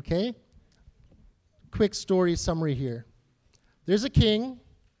 Okay? Quick story summary here. There's a king,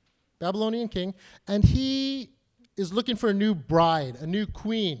 Babylonian king, and he is looking for a new bride, a new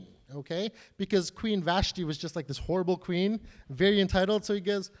queen, okay? Because Queen Vashti was just like this horrible queen, very entitled. So he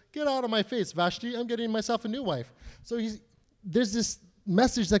goes, get out of my face, Vashti. I'm getting myself a new wife. So there's this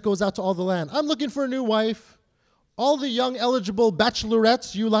message that goes out to all the land. I'm looking for a new wife. All the young eligible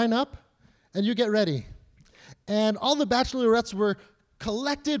bachelorettes, you line up and you get ready. And all the bachelorettes were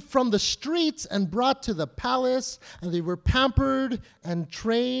collected from the streets and brought to the palace, and they were pampered and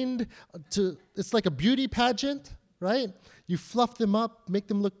trained to, it's like a beauty pageant, right? You fluff them up, make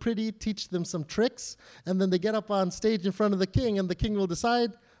them look pretty, teach them some tricks, and then they get up on stage in front of the king, and the king will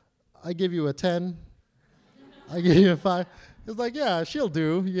decide, I give you a 10, I give you a 5. It's like, yeah, she'll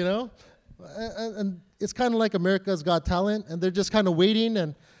do, you know? And it's kind of like America's Got Talent, and they're just kind of waiting,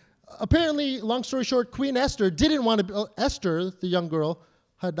 and apparently, long story short, Queen Esther didn't want to, Esther, the young girl,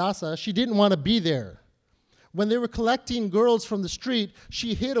 Hadassah, she didn't want to be there. When they were collecting girls from the street,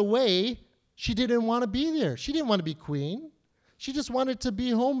 she hid away. She didn't want to be there. She didn't want to be queen. She just wanted to be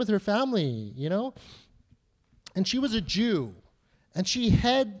home with her family, you know? And she was a Jew. And she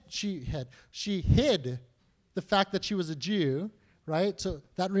hid the fact that she was a Jew, right? So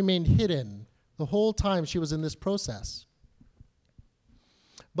that remained hidden the whole time she was in this process.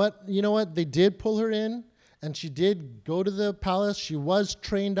 But you know what? They did pull her in, and she did go to the palace. She was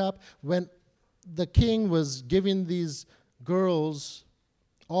trained up. When the king was giving these girls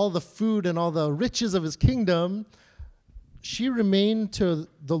all the food and all the riches of his kingdom, she remained to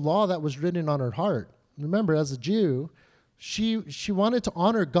the law that was written on her heart. Remember, as a Jew, she wanted to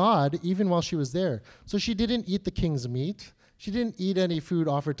honor God even while she was there. So she didn't eat the king's meat. She didn't eat any food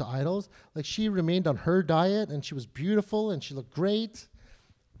offered to idols. Like, she remained on her diet, and she was beautiful, and she looked great.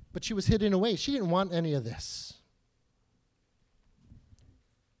 But she was hidden away. She didn't want any of this.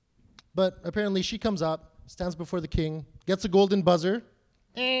 But apparently she comes up, stands before the king, gets a golden buzzer.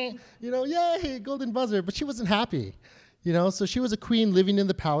 You know, yay, golden buzzer. But she wasn't happy. You know, so she was a queen living in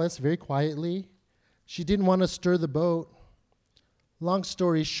the palace very quietly. She didn't want to stir the boat. Long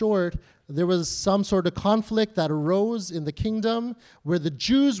story short, there was some sort of conflict that arose in the kingdom where the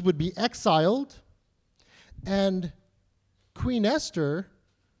Jews would be exiled. And Queen Esther,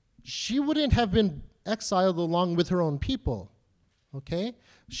 she wouldn't have been exiled along with her own people, okay?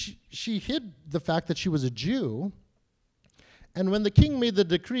 She hid the fact that she was a Jew, and when the king made the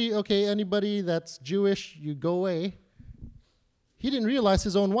decree, okay, anybody that's Jewish, you go away, he didn't realize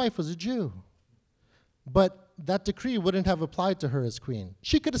his own wife was a Jew. But that decree wouldn't have applied to her as queen.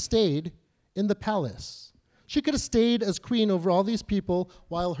 She could have stayed in the palace. She could have stayed as queen over all these people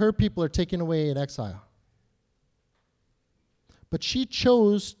while her people are taken away in exile. But she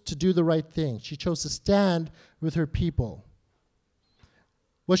chose to do the right thing. She chose to stand with her people.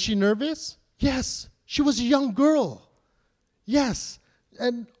 Was she nervous? Yes. She was a young girl. Yes.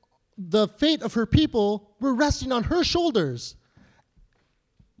 And the fate of her people were resting on her shoulders.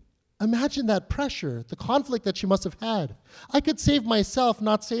 Imagine that pressure, the conflict that she must have had. I could save myself,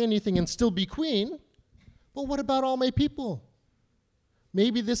 not say anything, and still be queen. But what about all my people?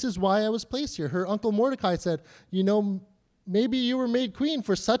 Maybe this is why I was placed here. Her uncle Mordecai said, you know, maybe you were made queen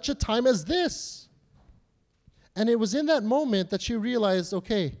for such a time as this. And it was in that moment that she realized,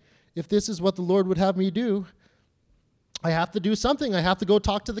 okay, if this is what the Lord would have me do, I have to do something. I have to go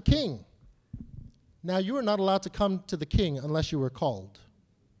talk to the king. Now, you are not allowed to come to the king unless you were called,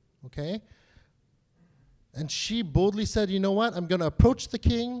 okay? And she boldly said, you know what? I'm going to approach the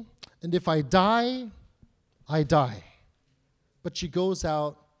king, and if I die, I die. But she goes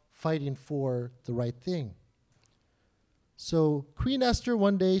out fighting for the right thing. So Queen Esther,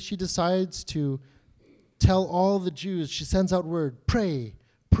 one day, she decides to tell all the Jews, she sends out word, pray,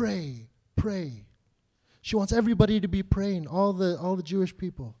 pray, pray. She wants everybody to be praying, all the Jewish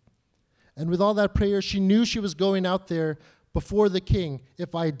people. And with all that prayer, she knew she was going out there before the king.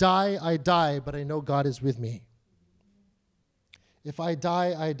 If I die, I die, but I know God is with me. If I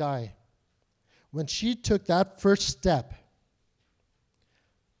die, I die. When she took that first step,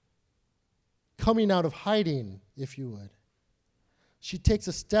 coming out of hiding, if you would, she takes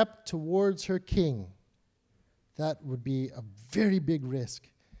a step towards her king. That would be a very big risk.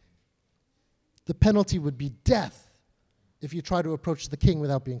 The penalty would be death if you try to approach the king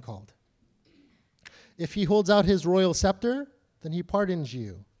without being called. If he holds out his royal scepter, then he pardons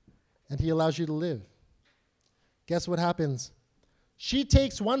you and he allows you to live. Guess what happens? She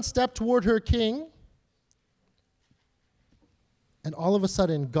takes one step toward her king, and all of a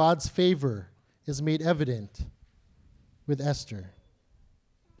sudden, God's favor is made evident with Esther.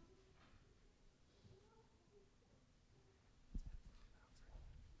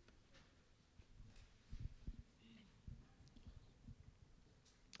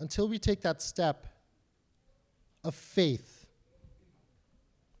 Until we take that step of faith,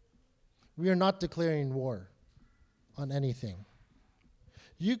 we are not declaring war on anything.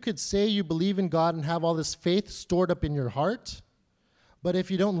 You could say you believe in God and have all this faith stored up in your heart, but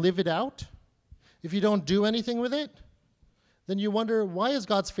if you don't live it out, if you don't do anything with it, then you wonder, why is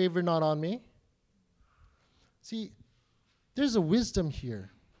God's favor not on me? See, there's a wisdom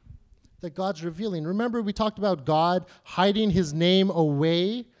here that God's revealing. Remember, we talked about God hiding his name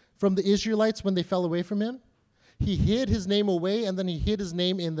away from the Israelites when they fell away from him? He hid his name away, and then he hid his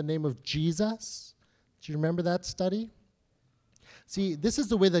name in the name of Jesus. Do you remember that study? See, this is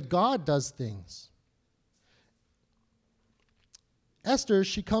the way that God does things. Esther,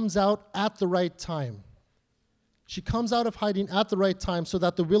 she comes out at the right time. She comes out of hiding at the right time so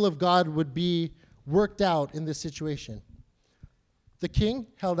that the will of God would be worked out in this situation. The king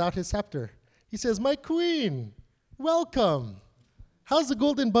held out his scepter. He says, "My queen, welcome. How's the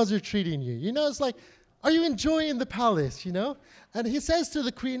golden buzzer treating you?" You know, it's like, are you enjoying the palace, you know? And he says to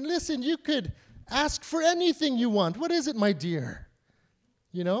the queen, "Listen, you could ask for anything you want. What is it, my dear?"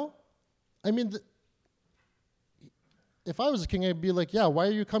 You know? I mean, if I was a king, I'd be like, "Yeah, why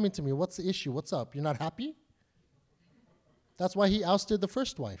are you coming to me? What's the issue? What's up? You're not happy?" That's why he ousted the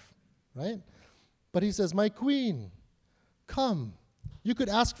first wife, right? But he says, "My queen, come. You could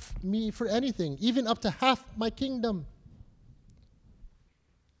ask me for anything, even up to half my kingdom."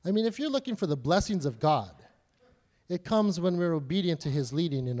 I mean, if you're looking for the blessings of God, it comes when we're obedient to his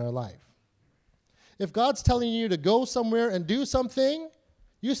leading in our life. If God's telling you to go somewhere and do something,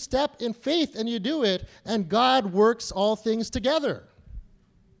 you step in faith and you do it, and God works all things together.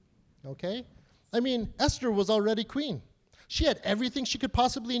 Okay? I mean, Esther was already queen. She had everything she could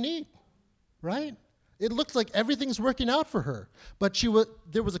possibly need, right? It looked like everything's working out for her. But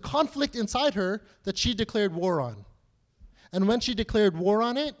there was a conflict inside her that she declared war on. And when she declared war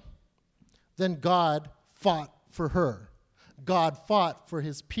on it, then God fought for her. God fought for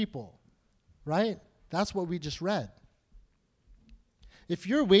his people, right? That's what we just read. If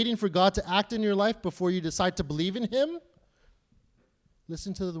you're waiting for God to act in your life before you decide to believe in him,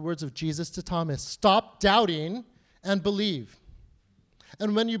 listen to the words of Jesus to Thomas. Stop doubting and believe.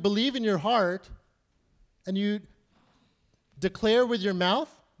 And when you believe in your heart and you declare with your mouth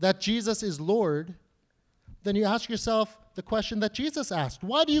that Jesus is Lord, then you ask yourself the question that Jesus asked.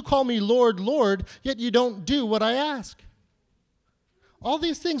 Why do you call me Lord, Lord, yet you don't do what I ask? All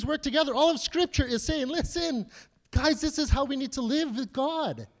these things work together. All of Scripture is saying, listen, guys, this is how we need to live with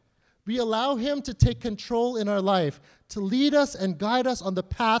God. We allow him to take control in our life, to lead us and guide us on the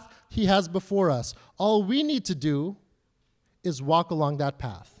path he has before us. All we need to do is walk along that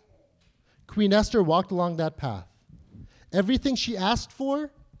path. Queen Esther walked along that path. Everything she asked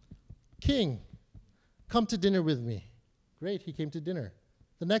for, king, come to dinner with me. Great, he came to dinner.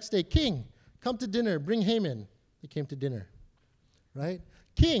 The next day, king, come to dinner, bring Haman. He came to dinner, right?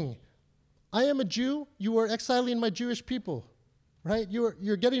 King, I am a Jew, you are exiling my Jewish people, right?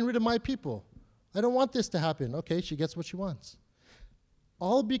 You're getting rid of my people. I don't want this to happen. Okay, she gets what she wants.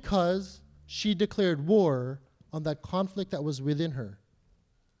 All because she declared war on that conflict that was within her.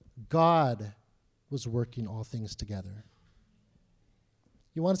 God was working all things together.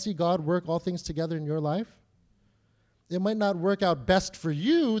 You want to see God work all things together in your life? It might not work out best for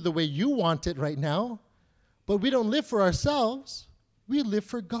you the way you want it right now, but we don't live for ourselves. We live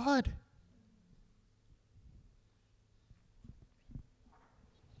for God.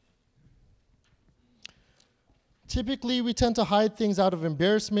 Typically, we tend to hide things out of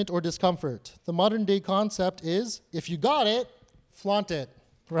embarrassment or discomfort. The modern day concept is, if you got it, flaunt it,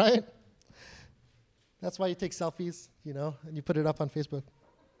 right? That's why you take selfies, and you put it up on Facebook.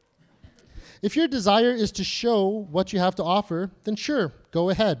 If your desire is to show what you have to offer, then sure, go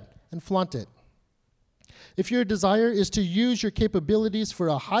ahead and flaunt it. If your desire is to use your capabilities for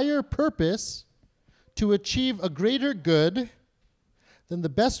a higher purpose, to achieve a greater good, then the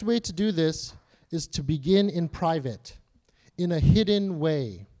best way to do this is to begin in private, in a hidden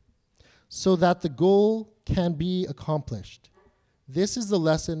way, so that the goal can be accomplished. This is the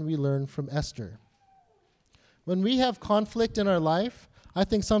lesson we learn from Esther. When we have conflict in our life, I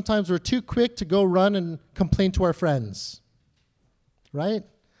think sometimes we're too quick to go run and complain to our friends, right?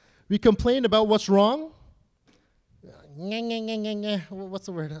 We complain about what's wrong. What's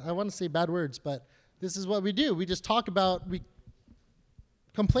the word? I want to say bad words, but this is what we do. We just talk about, we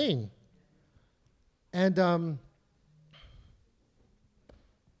complain. And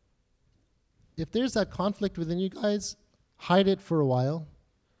if there's that conflict within you guys, hide it for a while.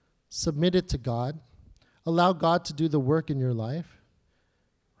 Submit it to God. Allow God to do the work in your life.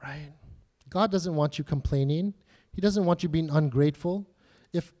 Right? God doesn't want you complaining. He doesn't want you being ungrateful.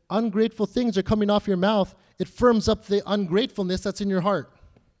 If ungrateful things are coming off your mouth, it firms up the ungratefulness that's in your heart.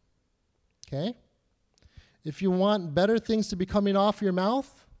 Okay? If you want better things to be coming off your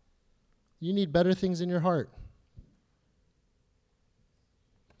mouth, you need better things in your heart.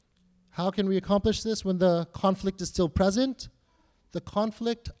 How can we accomplish this when the conflict is still present? The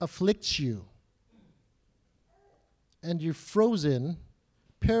conflict afflicts you. And you're frozen,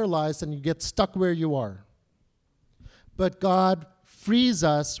 paralyzed, and you get stuck where you are. But God frees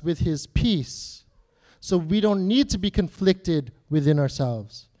us with his peace, so we don't need to be conflicted within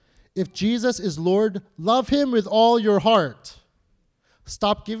ourselves. If Jesus is Lord, love him with all your heart.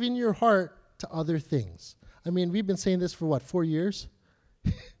 Stop giving your heart to other things. I mean, we've been saying this for 4 years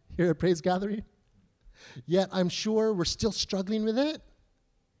here at Praise Gathering? Yet I'm sure we're still struggling with it.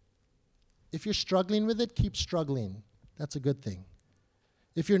 If you're struggling with it, keep struggling. That's a good thing.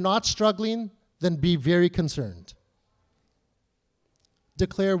 If you're not struggling, then be very concerned.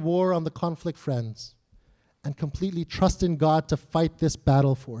 Declare war on the conflict, friends, and completely trust in God to fight this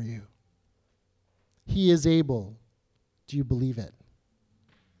battle for you. He is able. Do you believe it?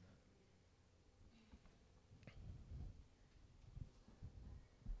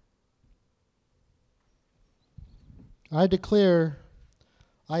 I declare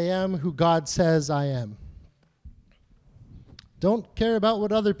I am who God says I am. Don't care about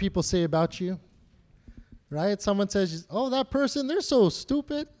what other people say about you. Right? Someone says, oh, that person, they're so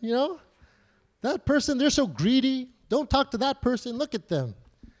stupid, you know? That person, they're so greedy. Don't talk to that person. Look at them.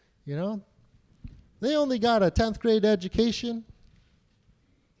 You know? They only got a 10th grade education.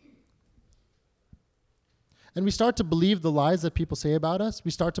 And we start to believe the lies that people say about us.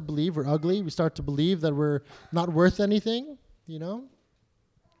 We start to believe we're ugly. We start to believe that we're not worth anything, you know?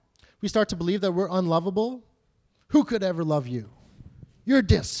 We start to believe that we're unlovable. Who could ever love you? You're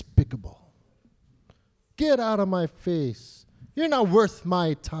despicable. Get out of my face. You're not worth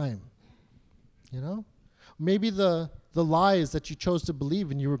my time. You know? Maybe the lies that you chose to believe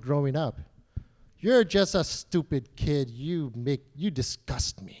when you were growing up. You're just a stupid kid. You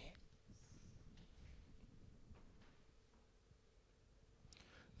disgust me.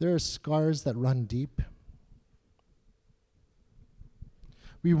 There are scars that run deep.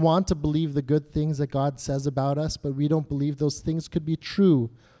 We want to believe the good things that God says about us, but we don't believe those things could be true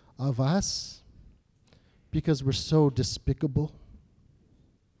of us because we're so despicable.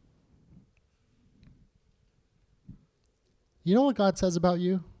 You know what God says about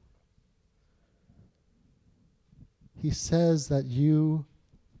you? He says that you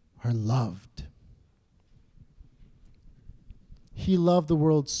are loved. He loved the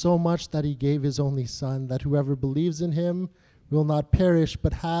world so much that he gave his only Son, that whoever believes in him will not perish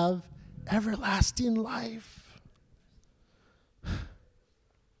but have everlasting life.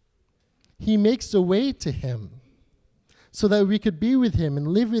 He makes a way to him so that we could be with him and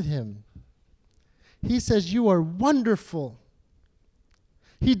live with him. He says, you are wonderful.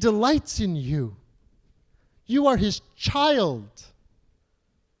 He delights in you. You are his child.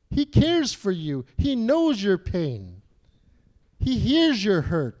 He cares for you. He knows your pain. He hears your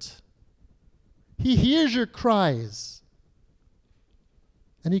hurt. He hears your cries.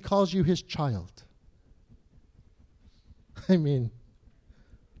 And he calls you his child. I mean,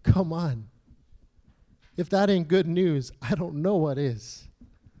 come on. If that ain't good news, I don't know what is.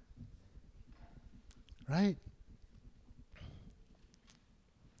 Right?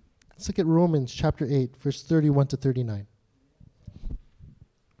 Let's look at Romans chapter 8, verse 31 to 39.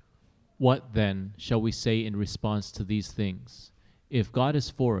 What then shall we say in response to these things? If God is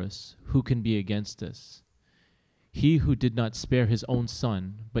for us, who can be against us? He who did not spare his own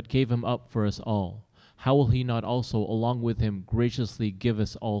Son, but gave him up for us all, how will he not also along with him graciously give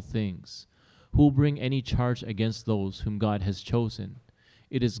us all things? Who will bring any charge against those whom God has chosen?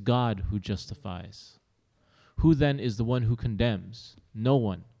 It is God who justifies. Who then is the one who condemns? No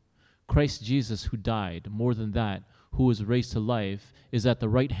one. Christ Jesus, who died, more than that, who was raised to life, is at the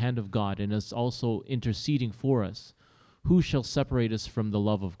right hand of God and is also interceding for us. Who shall separate us from the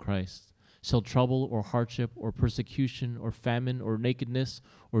love of Christ? Shall trouble or hardship or persecution or famine or nakedness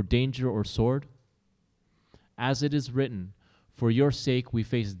or danger or sword? As it is written, for your sake we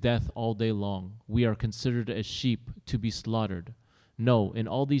face death all day long. We are considered as sheep to be slaughtered. No, in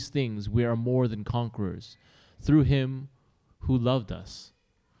all these things we are more than conquerors, through him who loved us.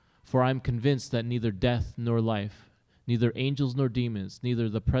 For I am convinced that neither death nor life, neither angels nor demons, neither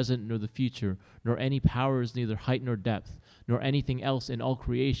the present nor the future, nor any powers, neither height nor depth, nor anything else in all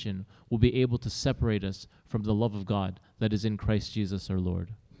creation will be able to separate us from the love of God that is in Christ Jesus our Lord.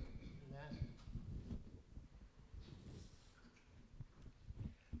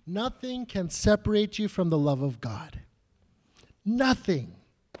 Nothing can separate you from the love of God. Nothing.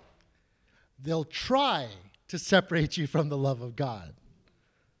 They'll try to separate you from the love of God,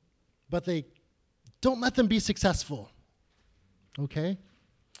 but they don't let them be successful. Okay?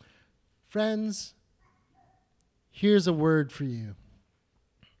 Friends, here's a word for you.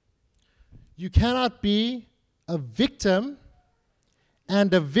 You cannot be a victim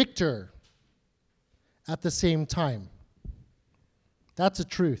and a victor at the same time. That's a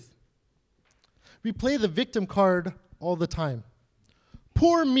truth. We play the victim card all the time.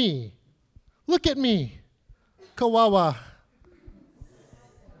 Poor me. Look at me. Kawawa.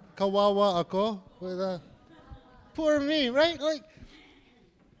 Kawawa ako. Poor me, right?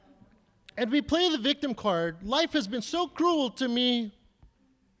 And we play the victim card. Life has been so cruel to me.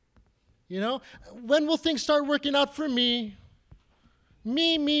 You know? When will things start working out for me?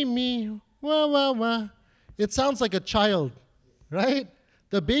 Me. Wah, wah, wah. It sounds like a child, right?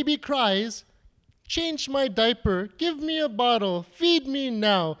 The baby cries, change my diaper, give me a bottle, feed me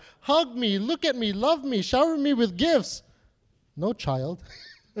now, hug me, look at me, love me, shower me with gifts. No, child.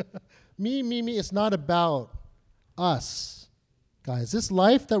 Me. It's not about us. Guys, this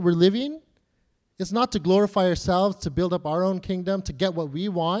life that we're living, it's not to glorify ourselves, to build up our own kingdom, to get what we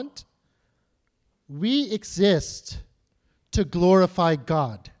want. We exist to glorify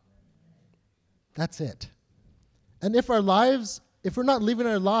God. That's it. And if we're not living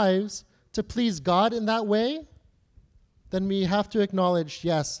our lives to please God in that way, then we have to acknowledge,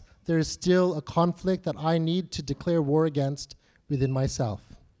 yes, there is still a conflict that I need to declare war against within myself.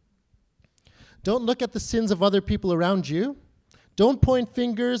 Don't look at the sins of other people around you. Don't point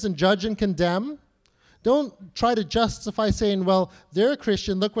fingers and judge and condemn. Don't try to justify saying, well, they're a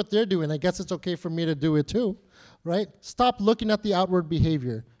Christian, look what they're doing. I guess it's okay for me to do it too, right? Stop looking at the outward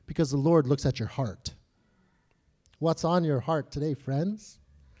behavior because the Lord looks at your heart. What's on your heart today, friends?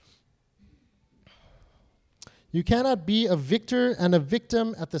 You cannot be a victor and a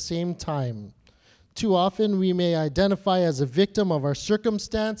victim at the same time. Too often we may identify as a victim of our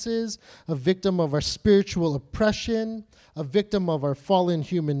circumstances, a victim of our spiritual oppression, a victim of our fallen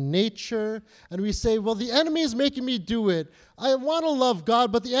human nature, and we say, well, the enemy is making me do it. I want to love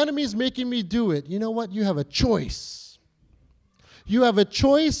God, but the enemy is making me do it. You know what? You have a choice. You have a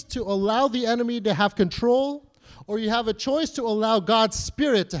choice to allow the enemy to have control, or you have a choice to allow God's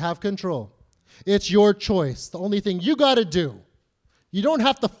Spirit to have control. It's your choice. The only thing you got to do, you don't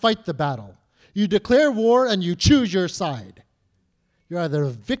have to fight the battle. You declare war and you choose your side. You're either a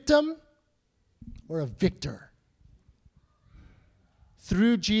victim or a victor.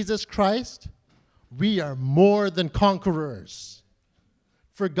 Through Jesus Christ, we are more than conquerors.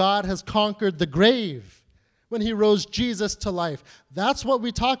 For God has conquered the grave when he rose Jesus to life. That's what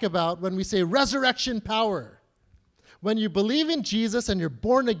we talk about when we say resurrection power. When you believe in Jesus and you're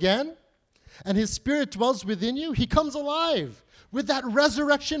born again, and his Spirit dwells within you, he comes alive with that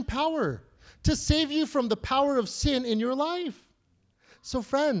resurrection power to save you from the power of sin in your life. So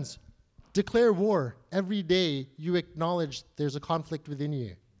friends, declare war every day you acknowledge there's a conflict within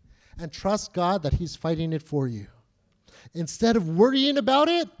you. And trust God that he's fighting it for you. Instead of worrying about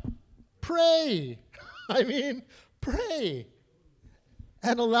it, pray. Pray.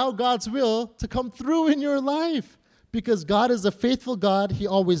 And allow God's will to come through in your life. Because God is a faithful God. He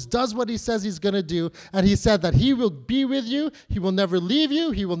always does what he says he's going to do. And he said that he will be with you. He will never leave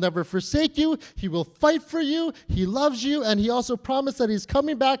you. He will never forsake you. He will fight for you. He loves you. And he also promised that he's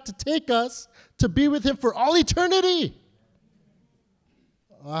coming back to take us to be with him for all eternity.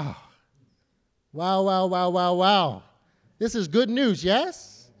 Wow. Wow. This is good news,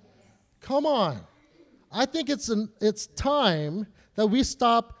 yes? Come on. I think it's time that we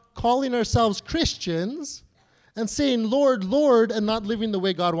stop calling ourselves Christians and saying, Lord, Lord, and not living the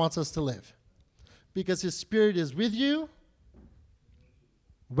way God wants us to live. Because his Spirit is with you.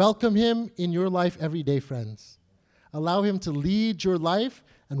 Welcome him in your life every day, friends. Allow him to lead your life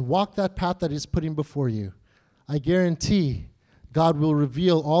and walk that path that he's putting before you. I guarantee God will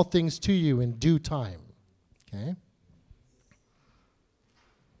reveal all things to you in due time. Okay?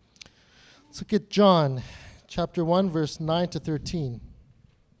 Let's look at John chapter 1, verse 9 to 13.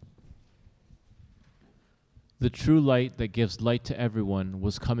 The true light that gives light to everyone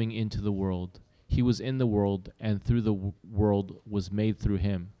was coming into the world. He was in the world, and through the world was made through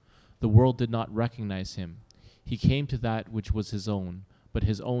him. The world did not recognize him. He came to that which was his own, but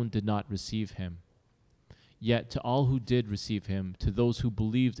his own did not receive him. Yet to all who did receive him, to those who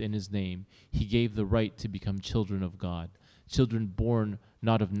believed in his name, he gave the right to become children of God, children born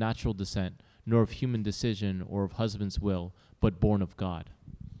not of natural descent, nor of human decision or of husband's will, but born of God.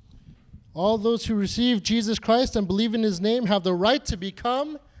 All those who receive Jesus Christ and believe in his name have the right to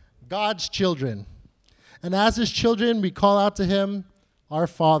become God's children. And as his children, we call out to him, our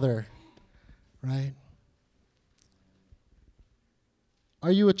Father, right?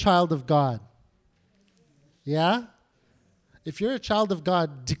 Are you a child of God? Yeah? If you're a child of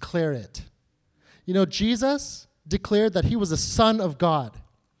God, declare it. You know, Jesus declared that he was a son of God.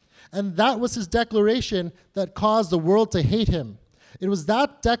 And that was his declaration that caused the world to hate him. It was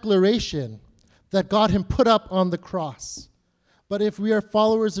that declaration that got him put up on the cross. But if we are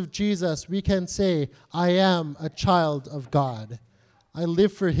followers of Jesus, we can say, I am a child of God. I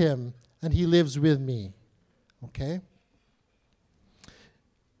live for him, and he lives with me. Okay?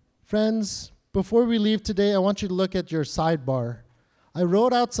 Friends, before we leave today, I want you to look at your sidebar. I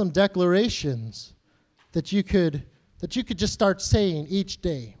wrote out some declarations that you could just start saying each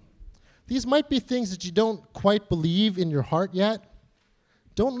day. These might be things that you don't quite believe in your heart yet.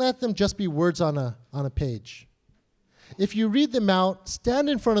 Don't let them just be words on a page. If you read them out, stand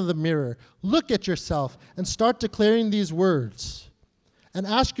in front of the mirror, look at yourself, and start declaring these words. And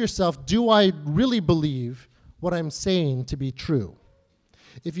ask yourself, do I really believe what I'm saying to be true?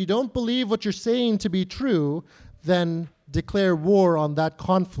 If you don't believe what you're saying to be true, then declare war on that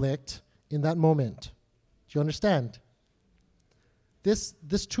conflict in that moment. Do you understand?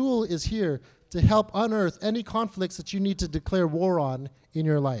 This tool is here to help unearth any conflicts that you need to declare war on in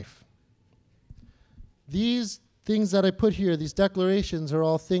your life. These things that I put here, these declarations, are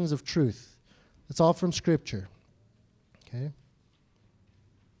all things of truth. It's all from Scripture. Okay?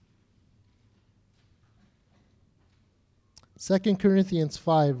 2 Corinthians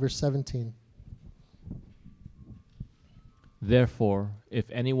 5, verse 17. Therefore, if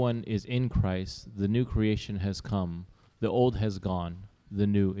anyone is in Christ, the new creation has come, the old has gone, the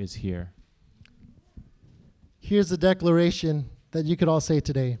new is here. Here's a declaration that you could all say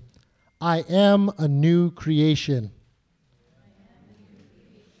today. I am a new creation.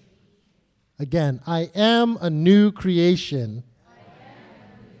 Again, I am a new creation.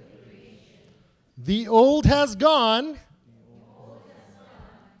 The old has gone.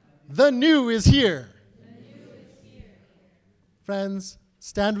 The new is here. Friends,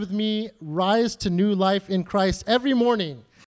 stand with me, rise to new life in Christ every morning